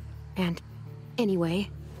you. And anyway,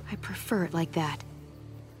 I prefer it like that.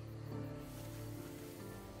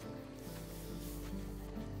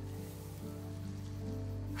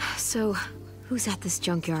 So, who's at this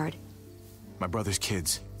junkyard? My brother's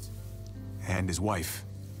kids. And his wife.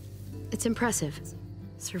 It's impressive,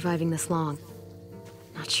 surviving this long.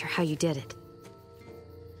 Not sure how you did it.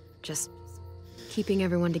 Just keeping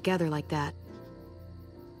everyone together like that.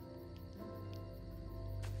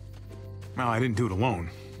 Well, I didn't do it alone.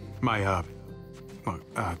 My,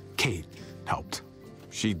 Kate helped.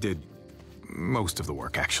 She did most of the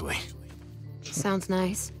work, actually. Sounds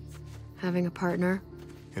nice. Having a partner.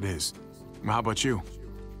 It is. How about you?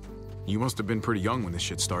 You must have been pretty young when this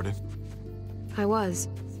shit started. I was.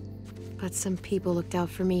 But some people looked out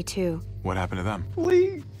for me, too. What happened to them?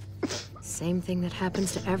 Please. Same thing that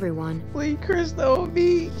happens to everyone. Please, Chris, don't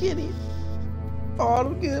be kidding. All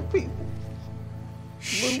the good people.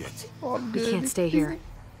 Shit. All the We good can't stay people. here.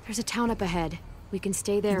 There's a town up ahead. We can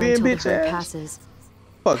stay there Being until the bitch herd ass. passes.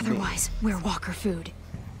 Fuck me. Otherwise, we're Walker food.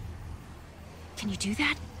 Can you do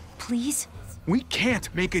that? Please? We can't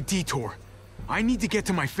make a detour. I need to get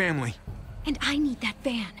to my family. And I need that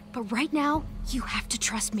van. But right now, you have to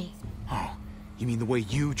trust me. Oh, you mean the way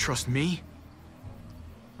you trust me?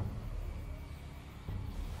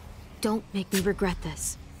 Don't make me regret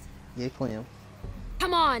this. Yeah, Clem.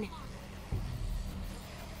 Come on!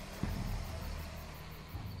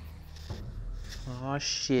 Oh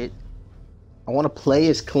shit. I want to play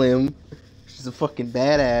as Clem. She's a fucking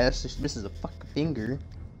badass. She misses a fucking finger.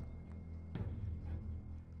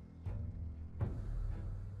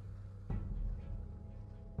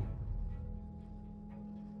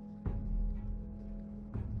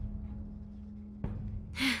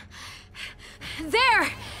 There!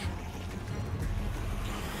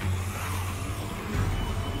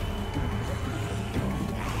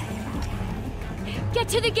 Get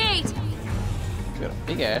to the gate! Got a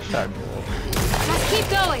big ass shot. Just keep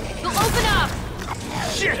going. They'll open up.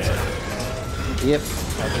 Shit! Yep.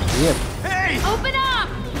 Yep. Hey! Open up!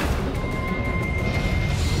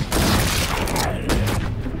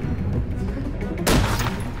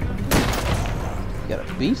 Got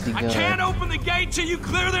a beastie gun. I can't open the gate till you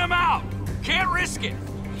clear them out. Can't risk it.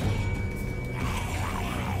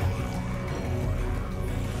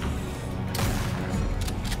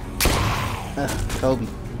 Kobe.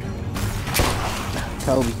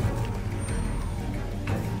 Kobe.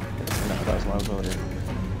 No, that's why I was over there.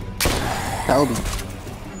 Kobe.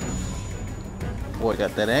 Boy,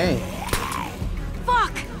 got that aim.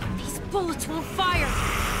 Fuck! These bullets won't fire!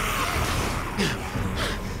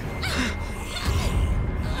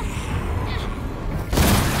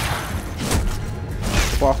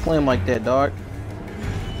 Walk flame like that, dog.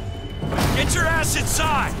 Get your ass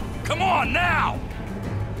inside. Come on now.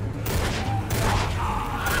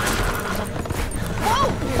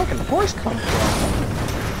 Whoa! Fucking voice come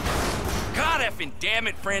from? God effing damn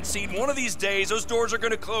it, Francine. One of these days, those doors are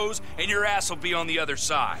gonna close and your ass will be on the other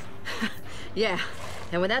side. Yeah,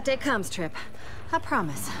 and when that day comes, Trip, I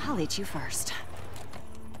promise I'll eat you first.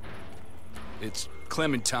 It's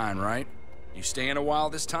Clementine, right? You staying a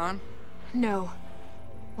while this time? No.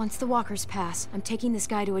 Once the walkers pass, I'm taking this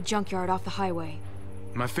guy to a junkyard off the highway.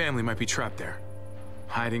 My family might be trapped there,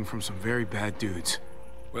 hiding from some very bad dudes.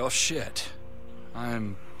 Well, shit.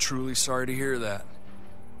 I'm truly sorry to hear that.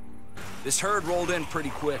 This herd rolled in pretty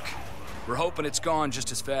quick. We're hoping it's gone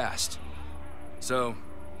just as fast. So,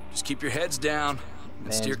 just keep your heads down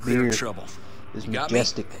and steer clear of trouble. It's You got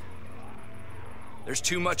majestic. me? There's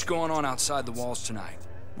too much going on outside the walls tonight.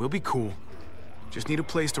 We'll be cool. Just need a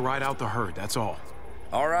place to ride out the herd, that's all.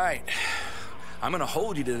 All right. I'm gonna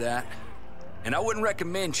hold you to that. And I wouldn't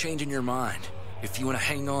recommend changing your mind. If you want to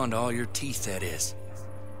hang on to all your teeth, that is.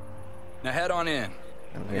 Now head on in.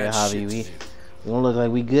 I Yeah, got Javi, shit to we do. don't look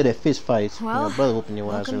like we good at fist fights. Well, My brother whooping your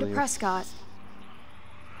ass welcome to earlier. Prescott.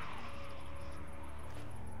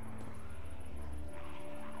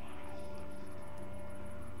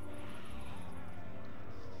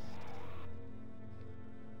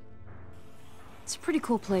 It's a pretty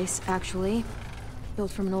cool place, actually.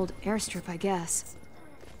 Built from an old airstrip, I guess.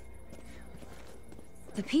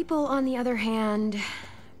 The people, on the other hand,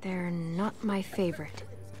 they're not my favorite.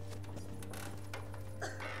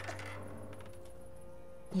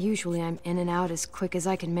 Usually I'm in and out as quick as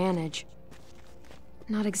I can manage.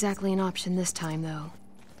 Not exactly an option this time, though.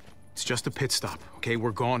 It's just a pit stop, okay?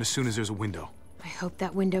 We're gone as soon as there's a window. I hope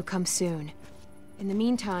that window comes soon. In the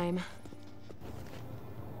meantime...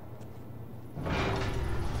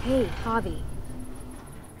 Hey, Javi.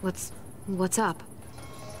 What's up?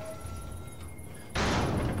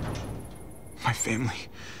 My family...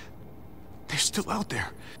 they're still out there.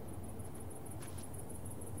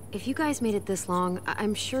 If you guys made it this long,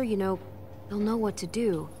 I'm sure you know... you'll know what to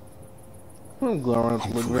do. Glowworms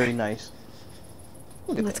look very nice.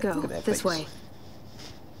 Let's go. Look at that This face. way.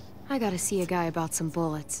 I gotta see a guy about some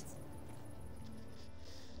bullets.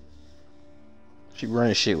 She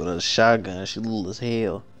running shit with a shotgun. She little as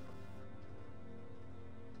hell.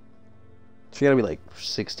 She gotta be like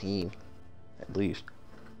 16, at least.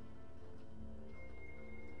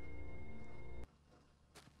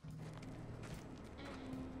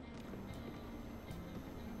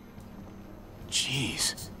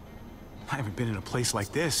 Jeez. I haven't been in a place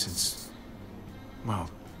like this since... well,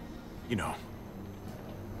 you know.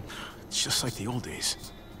 It's just like the old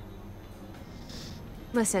days.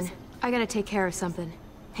 Listen, I gotta take care of something.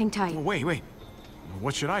 Hang tight. Well, wait.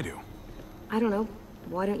 What should I do? I don't know.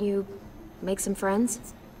 Why don't you make some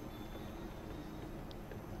friends?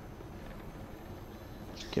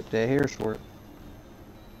 She kept that hair short.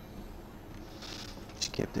 She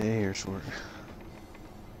kept that hair short.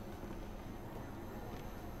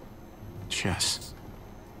 Chess.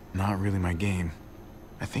 Not really my game.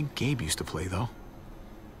 I think Gabe used to play, though.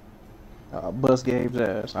 Bust Gabe's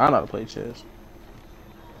ass. I know how to play chess.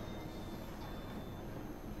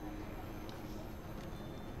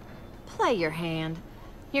 Play your hand.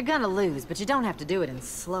 You're gonna lose, but you don't have to do it in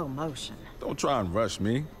slow motion. Don't try and rush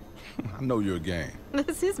me. I know your game.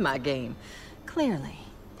 This is my game. Clearly.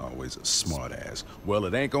 Always a smart ass. Well,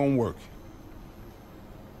 it ain't gonna work.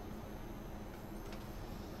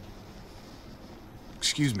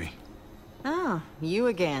 Excuse me. Oh, you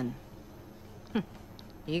again.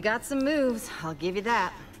 You got some moves, I'll give you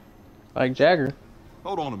that. Like Jagger.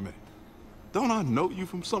 Hold on a minute. Don't I know you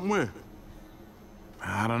from somewhere?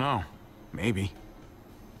 I don't know. Maybe.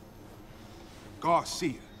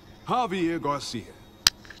 Garcia. Javier Garcia.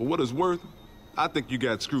 For what it's worth, I think you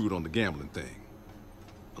got screwed on the gambling thing.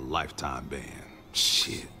 A lifetime ban.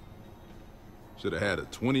 Shit. Should have had a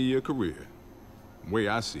 20-year career. The way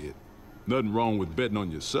I see it, nothing wrong with betting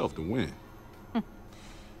on yourself to win.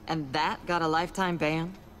 And that got a lifetime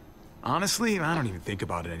ban? Honestly, I don't even think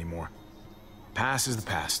about it anymore. Past is the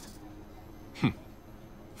past.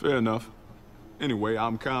 Fair enough. Anyway,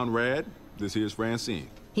 I'm Conrad. This here's Francine.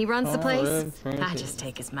 He runs the place? I just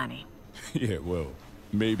take his money. Yeah, well,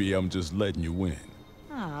 maybe I'm just letting you win.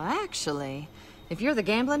 Oh, actually, if you're the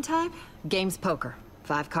gambling type, game's poker.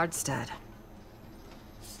 5-card stud.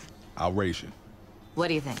 I'll race you. What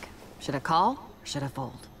do you think? Should I call or should I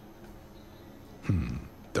fold?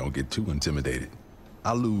 Don't get too intimidated.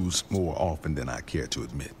 I lose more often than I care to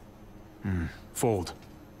admit. Fold.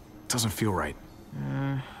 Doesn't feel right.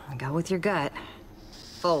 Go with your gut.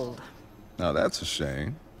 Fold. Now that's a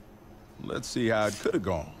shame. Let's see how it could have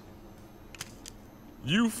gone.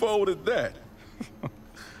 You folded that.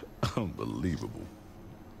 Unbelievable.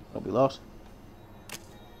 Hope we lost.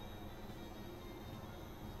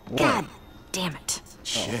 God damn it.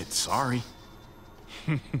 Shit, sorry.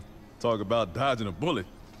 Talk about dodging a bullet.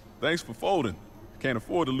 Thanks for folding. Can't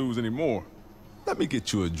afford to lose anymore. Let me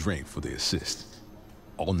get you a drink for the assist.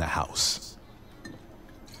 On the house.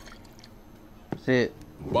 That's it.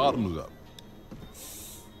 Bottoms up.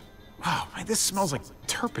 Wow, man, this smells like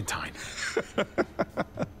turpentine.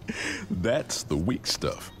 That's the weak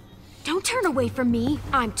stuff. Don't turn away from me.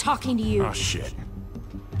 I'm talking to you. Oh, shit.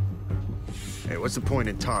 Hey, what's the point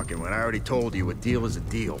in talking when I already told you a deal is a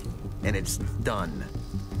deal? And it's done.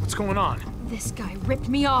 What's going on? This guy ripped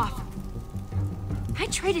me off. I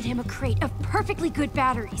traded him a crate of perfectly good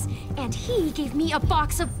batteries, and he gave me a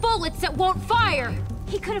box of bullets that won't fire.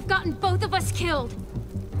 He could have gotten both of us killed.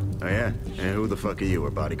 Oh yeah? And who the fuck are you,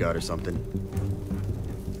 a bodyguard or something?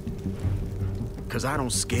 Cause I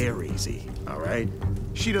don't scare easy, alright?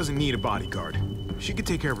 She doesn't need a bodyguard. She can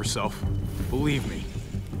take care of herself. Believe me.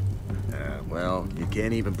 Well, you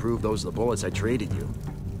can't even prove those are the bullets I traded you.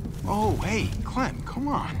 Oh, hey, Clem, come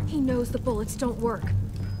on. He knows the bullets don't work.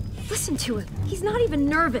 Listen to him. He's not even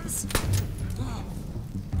nervous.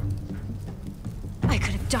 I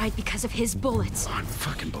could have died because of his bullets.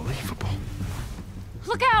 Unfucking believable.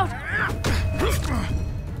 Look out!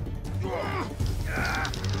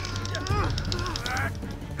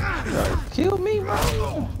 Kill me, bro.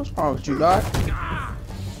 What's wrong with you, Doc?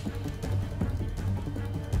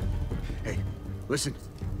 Hey, listen.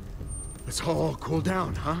 Let's all cool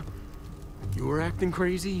down, huh? You were acting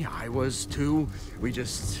crazy, I was too. We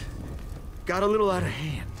just got a little out of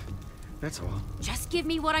hand. That's all. Just give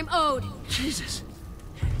me what I'm owed. Jesus.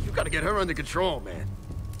 You gotta get her under control, man.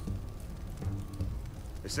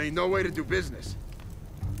 This ain't no way to do business.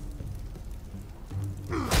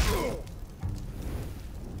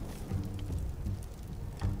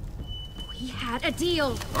 We had a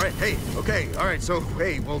deal. All right, hey, okay, all right, so,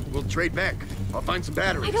 hey, we'll trade back. I'll find some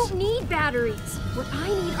batteries. I don't need batteries. What I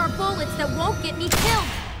need are bullets that won't get me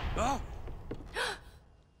killed.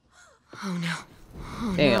 Oh no.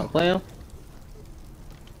 Oh, Damn, no. Clem.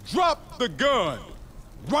 Drop the gun!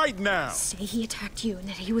 Right now! Say he attacked you and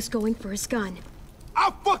that he was going for his gun.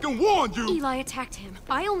 I fucking warned you! Eli attacked him.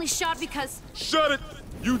 I only shot because... Shut it!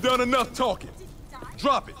 You done enough talking.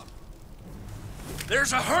 Drop it.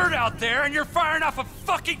 There's a herd out there and you're firing off a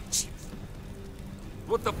fucking...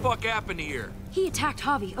 What the fuck happened here? He attacked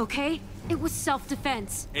Javi, okay? It was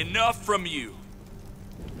self-defense. Enough from you.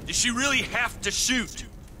 Did she really have to shoot?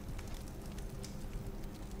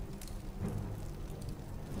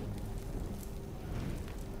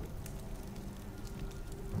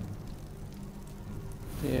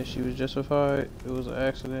 Yeah, she was justified. It was an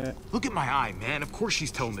accident. Look at my eye, man. Of course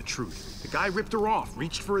she's telling the truth. The guy ripped her off,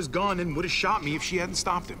 reached for his gun, and would have shot me if she hadn't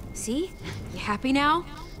stopped him. See? You happy now?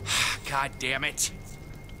 God damn it.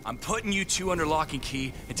 I'm putting you two under lock and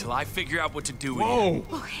key until I figure out what to do with Whoa. you.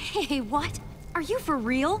 Oh, hey, what? Are you for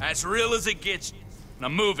real? As real as it gets. Now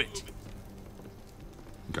move it.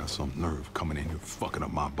 Got some nerve coming in here fucking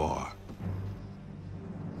up my bar.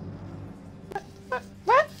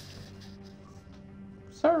 What?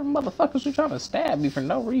 Certain motherfuckers were trying to stab me for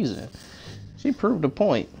no reason. She proved a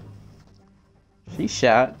point. She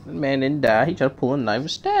shot. The man didn't die. He tried to pull a knife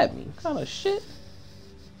and stab me. What kind of shit?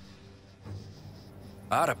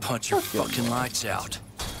 I'd have punched your fucking lights out.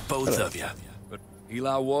 Both of you. But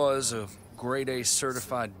Eli was a grade A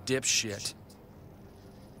certified dipshit.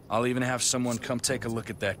 I'll even have someone come take a look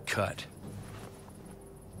at that cut.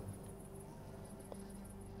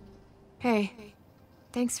 Hey,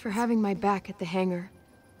 thanks for having my back at the hangar.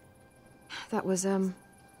 That was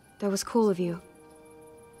cool of you.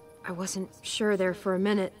 I wasn't sure there for a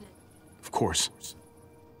minute. Of course.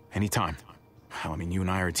 Anytime. Hell, I mean, you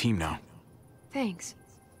and I are a team now. Thanks.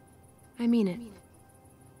 I mean it.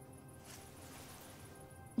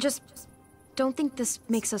 Just don't think this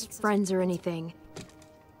makes us friends or anything.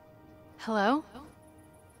 Hello?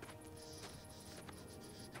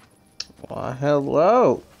 Why,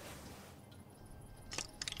 hello.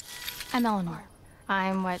 I'm Eleanor.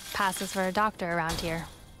 I'm what passes for a doctor around here.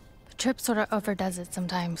 But Tripp sort of overdoes it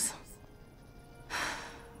sometimes.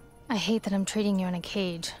 I hate that I'm treating you in a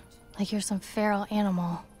cage, like you're some feral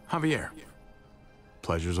animal. Javier.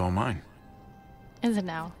 Pleasure's all mine. Is it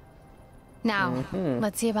now? Now,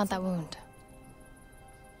 let's see about that wound.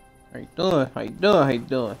 How you doing? How you doing? How you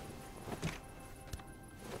doing?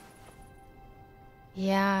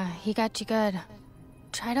 Yeah, he got you good.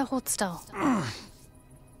 Try to hold still.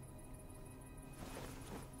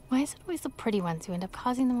 Why is it always the pretty ones who end up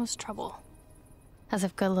causing the most trouble? As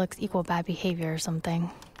if good looks equal bad behavior or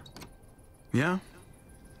something. Yeah?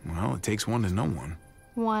 Well, it takes one to know one.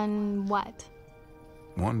 One what?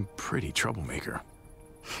 One pretty troublemaker.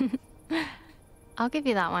 I'll give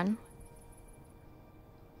you that one.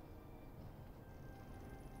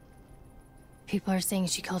 People are saying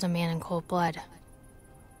she killed a man in cold blood.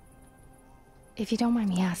 If you don't mind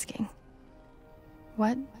me asking,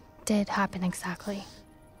 what did happen exactly?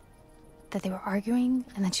 That they were arguing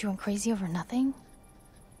and then she went crazy over nothing?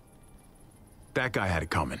 That guy had it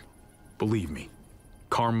coming. Believe me.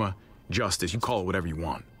 Karma, justice, you call it whatever you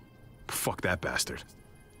want. Fuck that bastard.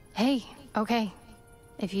 Hey, okay.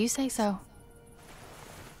 If you say so.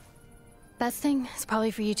 Best thing is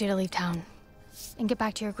probably for you two to leave town and get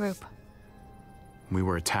back to your group. We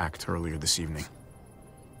were attacked earlier this evening.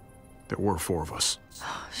 There were 4 of us.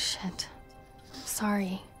 Oh, shit. I'm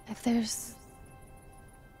sorry. If there's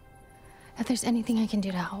anything I can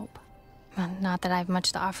do to help. Well, not that I have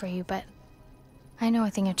much to offer you, but I know a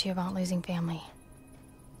thing or two about losing family.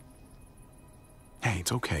 Hey,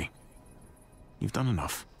 it's okay. You've done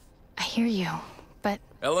enough. I hear you, but...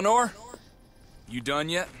 Eleanor? You done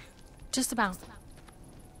yet? Just about.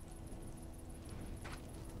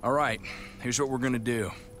 All right, here's what we're gonna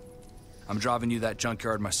do. I'm driving you that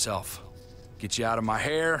junkyard myself. Get you out of my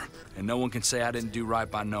hair, and no one can say I didn't do right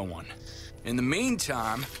by no one. In the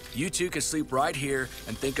meantime, you two can sleep right here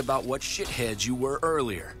and think about what shitheads you were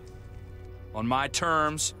earlier. On my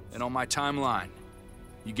terms and on my timeline.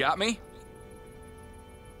 You got me?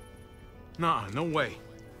 Nah, no way.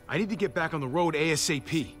 I need to get back on the road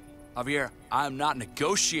ASAP. Javier, I'm not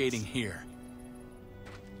negotiating here.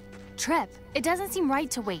 Tripp, it doesn't seem right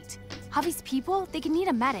to wait. Javi's people, they could need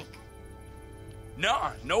a medic.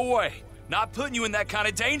 Nah, no way. Not putting you in that kind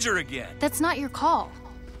of danger again. That's not your call.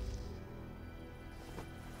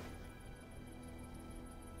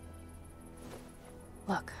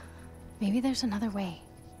 Look, maybe there's another way.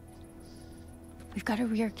 We've got a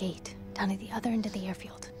rear gate down at the other end of the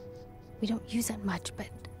airfield. We don't use it much, but,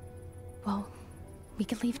 well, we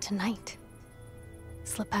could leave tonight.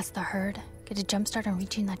 Slip past the herd, get a jump start on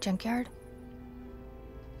reaching that junkyard.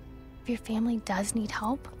 If your family does need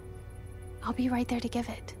help, I'll be right there to give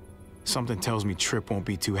it. Something tells me Tripp won't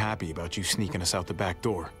be too happy about you sneaking us out the back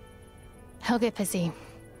door. He'll get pissy,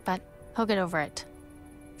 but he'll get over it.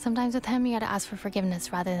 Sometimes with him, you gotta ask for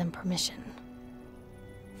forgiveness rather than permission.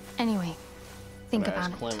 Anyway, think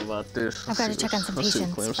about it. About this. I've got to check on some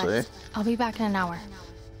patients, but I'll be back in an hour.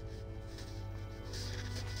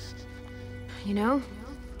 You know,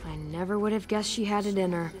 I never would have guessed she had it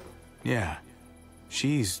in her. Yeah,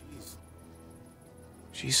 she's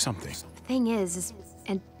something. The thing is,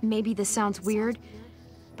 and maybe this sounds weird,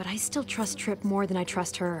 but I still trust Tripp more than I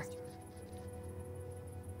trust her.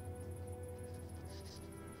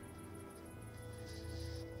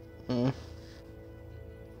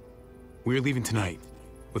 We're leaving tonight,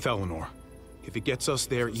 with Eleanor. If it gets us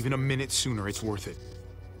there even a minute sooner, it's worth it.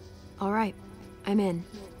 All right, I'm in.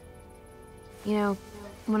 You know,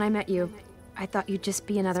 when I met you, I thought you'd just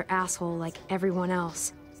be another asshole like everyone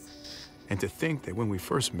else. And to think that when we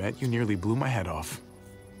first met, you nearly blew my head off.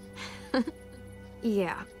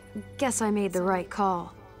 Yeah, guess I made the right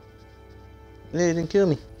call. Yeah, you didn't kill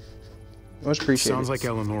me. Much appreciated. Sounds like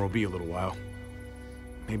Eleanor will be a little while.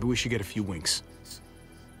 Maybe we should get a few winks.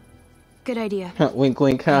 Good idea. Wink,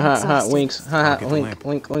 wink, ha ha ha, exhausted. winks, ha ha, wink,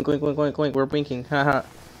 wink, wink, wink, wink, wink, wink, we're winking, ha ha.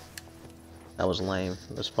 That was lame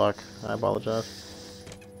as fuck. I apologize.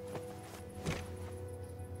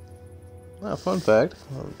 Well, fun fact,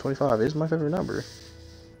 25 is my favorite number.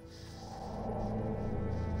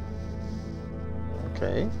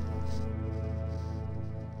 Okay.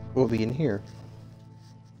 We'll be in here.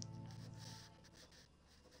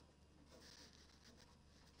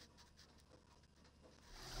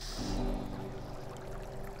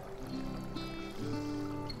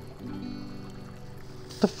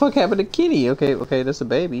 What the fuck happened to Kitty? Okay, okay, that's a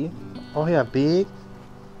baby. Oh yeah, big.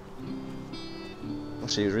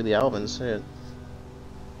 She was really Alvin's head.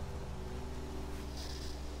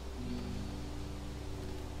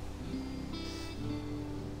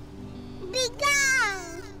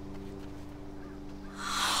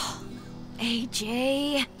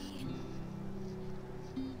 AJ.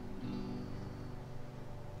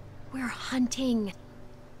 We're hunting.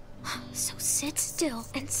 So sit still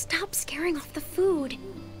and stop scaring off the food.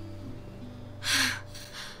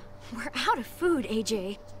 We're out of food,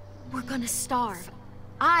 AJ. We're gonna starve.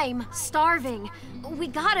 I'm starving. We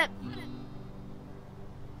gotta...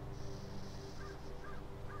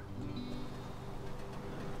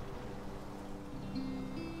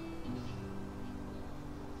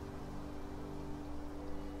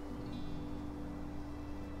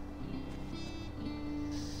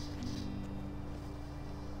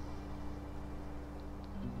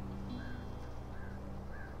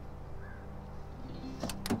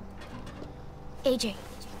 AJ,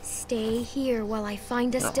 stay here while I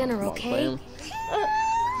find us dinner, okay?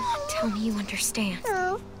 Tell me you understand.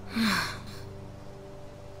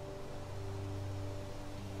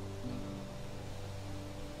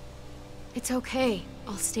 It's okay.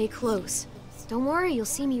 I'll stay close. Don't worry, you'll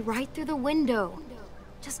see me right through the window.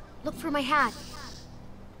 Just look for my hat.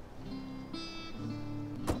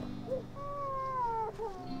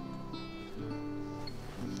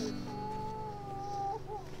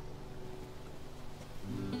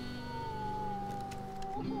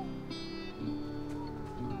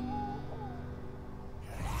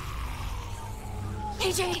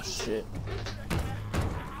 AJ! Shit.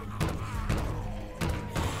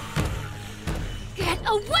 Get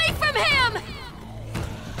away from him!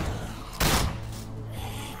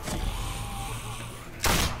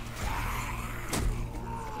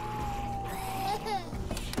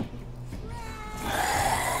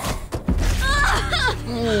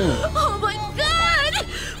 Oh my god!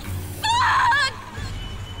 Fuck!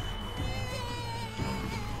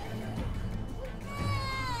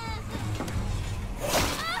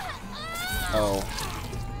 Oh,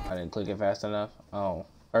 I didn't click it fast enough. Oh,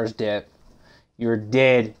 first death. You're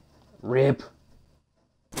dead. Rip.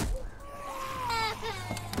 Yeah,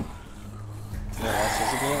 that's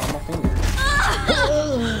this again on my finger.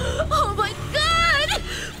 Oh my god!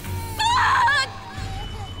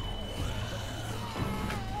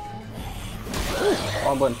 Fuck!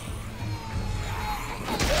 Wrong button.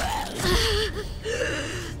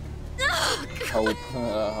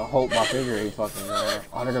 Hope my finger ain't fucking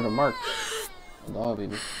under the mark. Dog,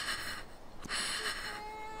 baby.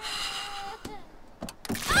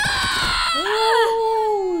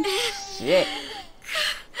 Oh, shit.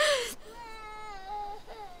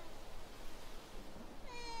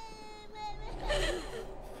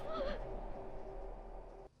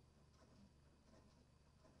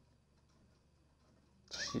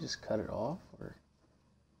 She just cut it off, or?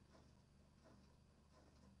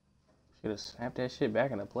 Should have snapped that shit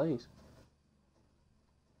back into place.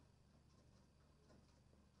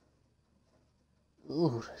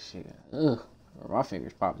 Ooh, that shit. Ugh. My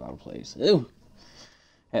fingers popped out of place. Ew.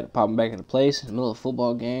 Had to pop them back into place in the middle of a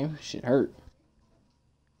football game. Shit hurt.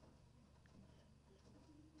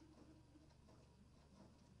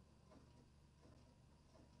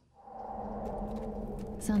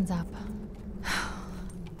 Sun's up.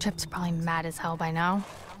 Trip's probably mad as hell by now.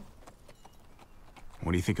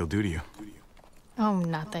 What do you think he'll do to you? Oh,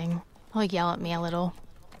 nothing. He'll yell at me a little.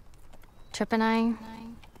 Trip and I,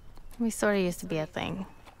 we sort of used to be a thing.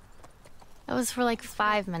 It was for like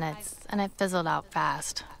 5 minutes, and it fizzled out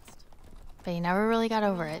fast. But he never really got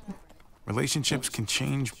over it. Relationships can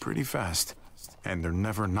change pretty fast, and they're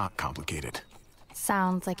never not complicated.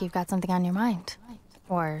 Sounds like you've got something on your mind.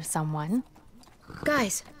 Or someone.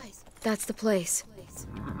 Guys, that's the place.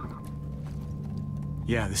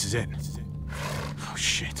 Yeah, this is it. Oh,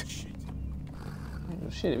 shit. Oh,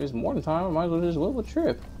 shit, if it's morning time, I might as well just whip a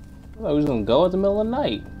Trip. I thought we was gonna go at the middle of the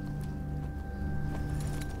night.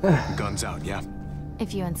 Guns out, yeah?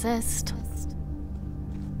 If you insist.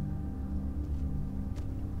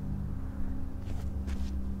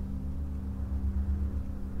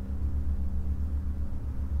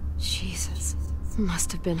 Jesus.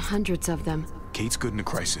 Must have been hundreds of them. Kate's good in a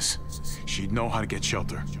crisis. She'd know how to get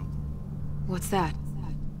shelter. What's that?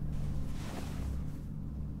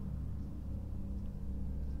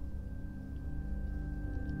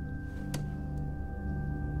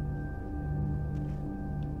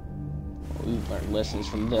 We've learned lessons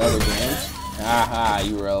from the other games. Haha,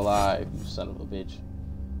 you were alive, you son of a bitch.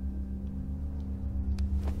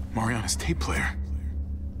 Mariana's tape player.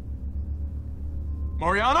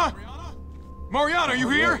 Mariana? Mariana, are you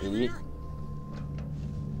here?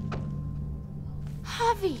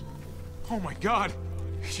 Javi! Oh my god!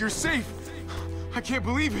 You're safe! I can't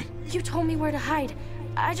believe it! You told me where to hide.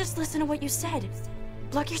 I just listened to what you said.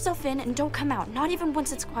 Lock yourself in and don't come out, not even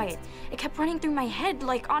once it's quiet. It kept running through my head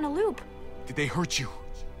like on a loop. Did they hurt you?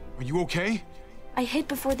 Are you okay? I hid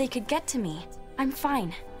before they could get to me. I'm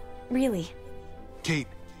fine. Really. Kate,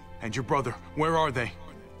 and your brother, where are they?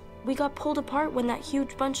 We got pulled apart when that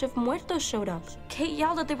huge bunch of muertos showed up. Kate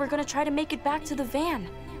yelled that they were gonna try to make it back to the van.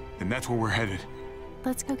 Then that's where we're headed.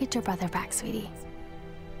 Let's go get your brother back, sweetie.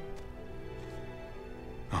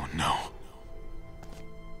 Oh no.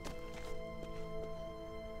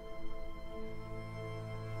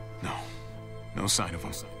 No. No sign of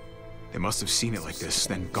them. They must have seen it like this,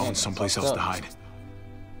 then gone someplace else to hide.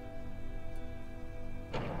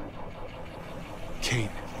 Kate.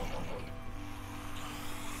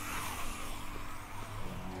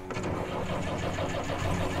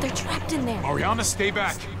 They're trapped in there. Mariana, stay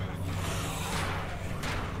back.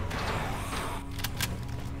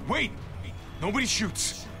 Wait! Nobody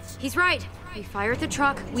shoots. He's right. We fire at the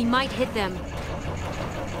truck, we might hit them.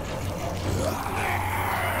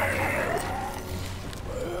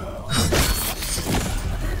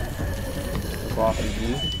 Coffee, G.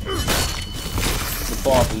 The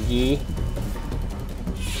coffee, G.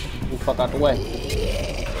 Get the fuck out the way.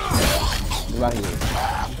 Get out here.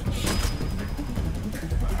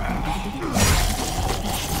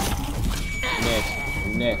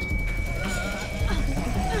 Next.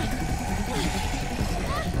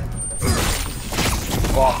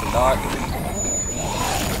 Coffee, dog.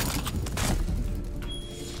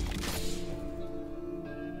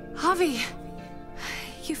 Javi,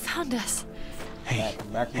 you found us. Hey,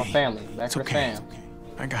 back to my family. Back to the fam.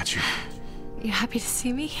 I got you. You happy to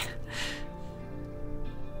see me?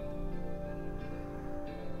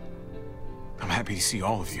 I'm happy to see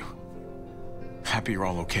all of you. Happy you're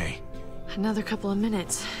all okay. Another couple of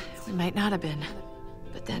minutes, we might not have been.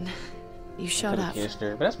 But then, you showed up. Kissed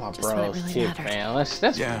her, but that's my Just when it bro's really chick, mattered. man.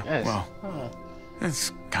 That's Yeah, well,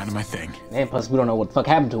 that's kind of my thing. And plus, we don't know what the fuck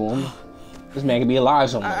happened to him. This man could be alive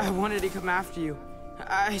somewhere. I wanted to come after you.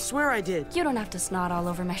 I swear I did. You don't have to snot all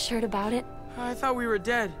over my shirt about it. I thought we were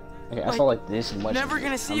dead. Okay, I saw like this much. Never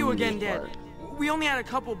gonna see you again, Dad. We only had a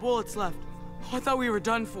couple bullets left. Oh, I thought we were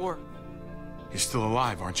done for. You're still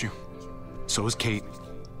alive, aren't you? So is Kate.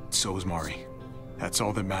 So is Mari. That's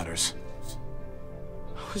all that matters.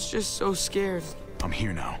 I was just so scared. I'm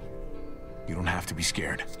here now. You don't have to be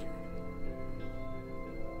scared.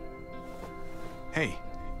 Hey,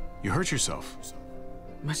 you hurt yourself.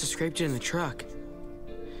 Must have scraped it in the truck.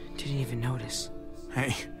 Didn't even notice.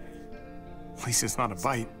 Hey, at least it's not a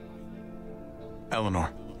bite.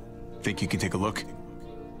 Eleanor, think you can take a look?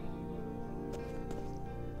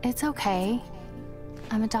 It's okay.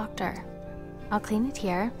 I'm a doctor. I'll clean it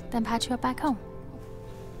here, then patch you up back home.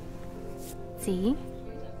 See?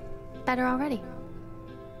 Better already.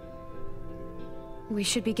 We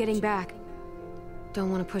should be getting back. Don't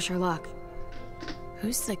want to push our luck.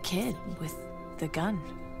 Who's the kid with the gun?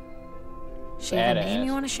 She have a name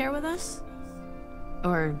you want to share with us?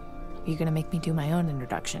 Or are you gonna make me do my own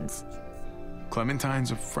introductions?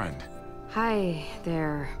 Clementine's a friend. Hi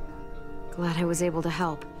there. Glad I was able to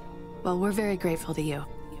help. Well, we're very grateful to you.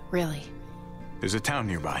 Really. There's a town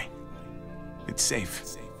nearby. It's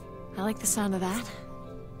safe. I like the sound of that.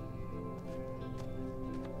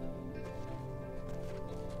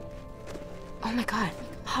 Oh my god.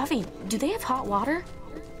 Javi, do they have hot water?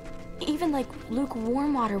 Even like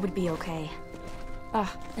lukewarm water would be okay. Ugh,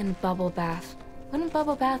 and bubble bath. Wouldn't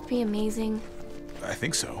bubble bath be amazing? I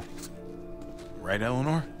think so. Right,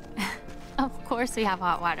 Eleanor? Of course we have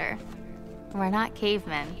hot water. We're not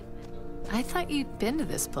cavemen. I thought you'd been to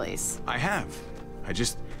this place. I have. I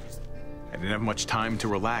didn't have much time to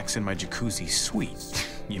relax in my jacuzzi suite,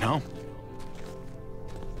 you know?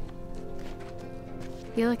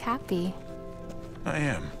 You look happy. I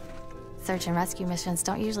am. Search and rescue missions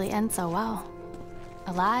don't usually end so well.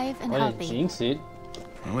 Alive and healthy. Jinx it.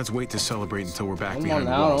 Well, let's wait to celebrate until we're back Come behind on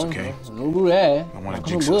the now, walls, okay? Don't do that. I want to Some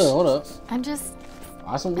jinx wood, us. hold up. I'm just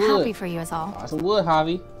Buy some wood. happy for you is all. Buy some wood,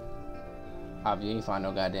 Javi. Javi, you ain't find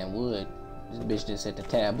no goddamn wood. This bitch just said the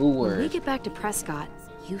taboo word. When we get back to Prescott,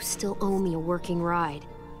 you still owe me a working ride.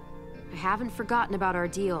 I haven't forgotten about our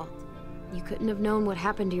deal. You couldn't have known what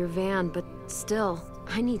happened to your van, but still,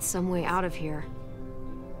 I need some way out of here.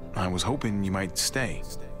 I was hoping you might stay.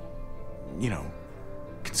 You know,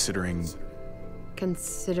 considering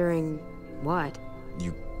Considering what?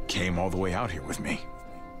 you came all the way out here with me.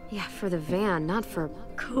 Yeah, for the van, not for...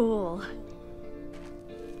 Cool.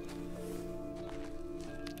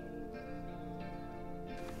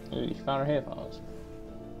 Hey, you found her headphones.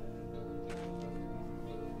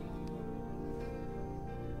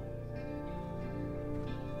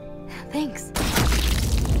 Thanks.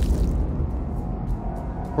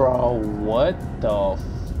 Bro, what the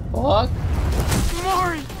fuck?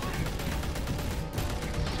 Mari!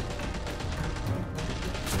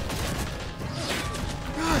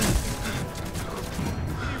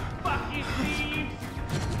 Fucking thieves!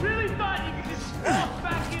 Really thought you could just walk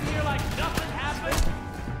back in here like nothing happened?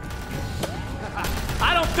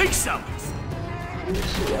 I don't think so!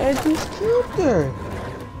 I just killed her.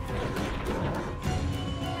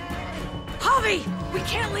 Javi! We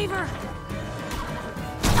can't leave her!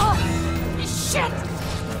 Oh! Shit!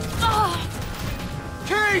 Oh!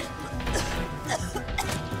 Kate!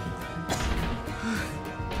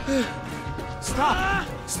 Stop!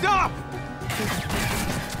 Stop!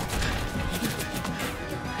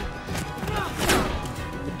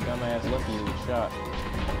 Dumbass lucky you was shot.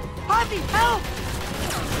 Javi, help!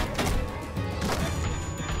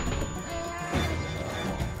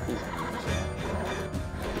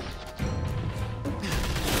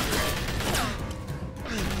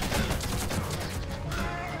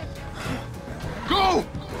 Go!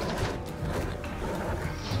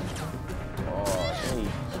 Oh, they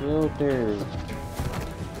killed her.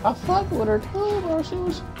 I fucked with her too, bro. She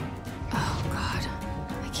was. Oh god.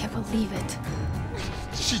 I can't believe it.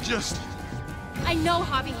 She just... I know,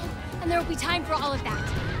 Javi, and there will be time for all of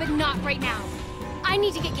that, but not right now. I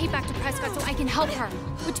need to get Kate back to Prescott so I can help her,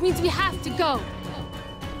 which means we have to go.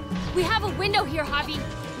 We have a window here, Javi.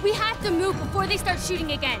 We have to move before they start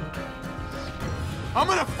shooting again. I'm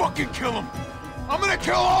gonna fucking kill him! I'm gonna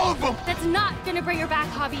kill all of them! That's not gonna bring her back,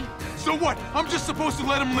 Javi. So what? I'm just supposed to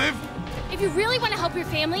let him live? If you really want to help your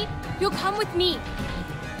family, you'll come with me.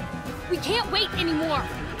 We can't wait anymore.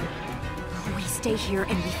 We stay here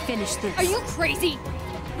and we finish this. Are you crazy?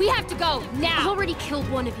 We have to go, now! I've already killed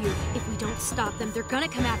one of you. If we don't stop them, they're gonna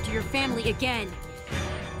come after your family again.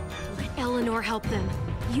 Let Eleanor help them.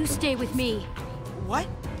 You stay with me. What?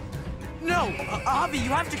 No, Javi, you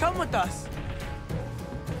have to come with us.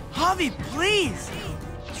 Javi, please!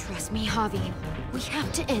 Trust me, Javi. We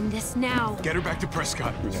have to end this now. Get her back to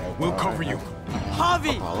Prescott. We'll cover you.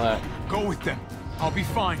 Javi! Go with them. I'll be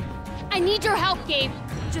fine. I need your help, Gabe.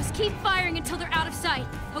 Just keep firing until they're out of sight,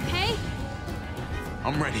 okay?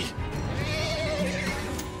 I'm ready.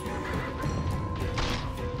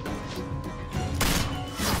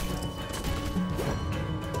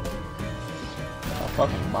 A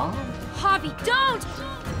fucking bomb? Javi, don't!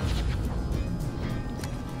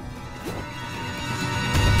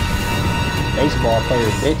 Baseball player,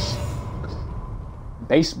 bitch.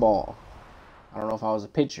 Baseball. I don't know if I was a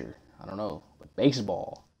pitcher. I don't know. But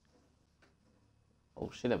baseball. Oh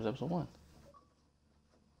shit, that was episode 1.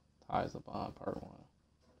 Ties the Bond, part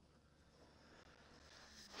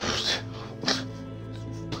 1.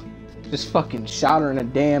 Just fucking shot her in the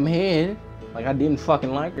damn head. Like I didn't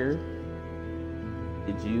fucking like her.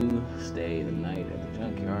 Did you stay the night at the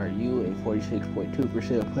junkyard? You and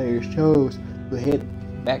 46.2% of players chose to head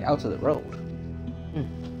back out to the road.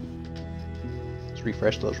 Let's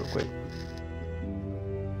refresh those real quick.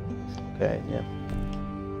 Okay, yeah.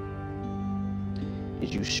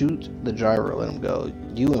 Did you shoot the driver or let him go?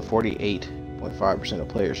 You and 48.5% of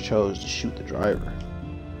players chose to shoot the driver.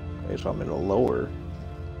 Okay, so I'm in a lower.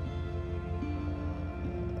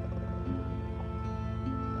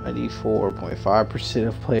 94.5%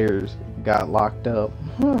 of players got locked up.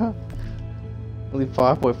 Only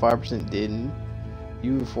 5.5% didn't.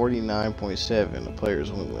 You and 49.7% of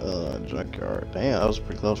players went with junkyard. Damn, that was a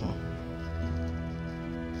pretty close one.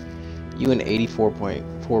 You and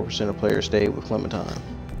 84.4% of players stayed with Clementine.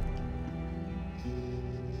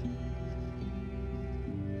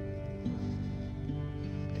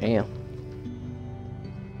 Damn.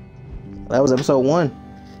 That was episode 1.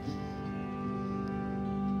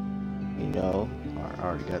 You know, I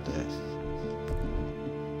already got that.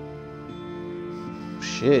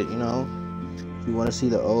 Shit, you know, if you want to see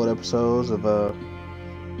the old episodes of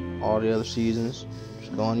all the other seasons,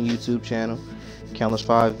 just go on the YouTube channel, Countless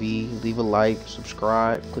 5V, leave a like,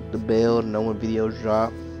 subscribe, click the bell to know when videos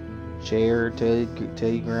drop, share, tell your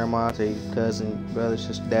grandma, tell your cousin, brother,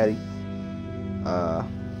 sister, daddy.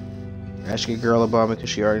 Ask your girl about me because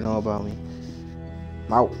she already know about me.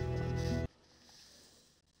 I'm out.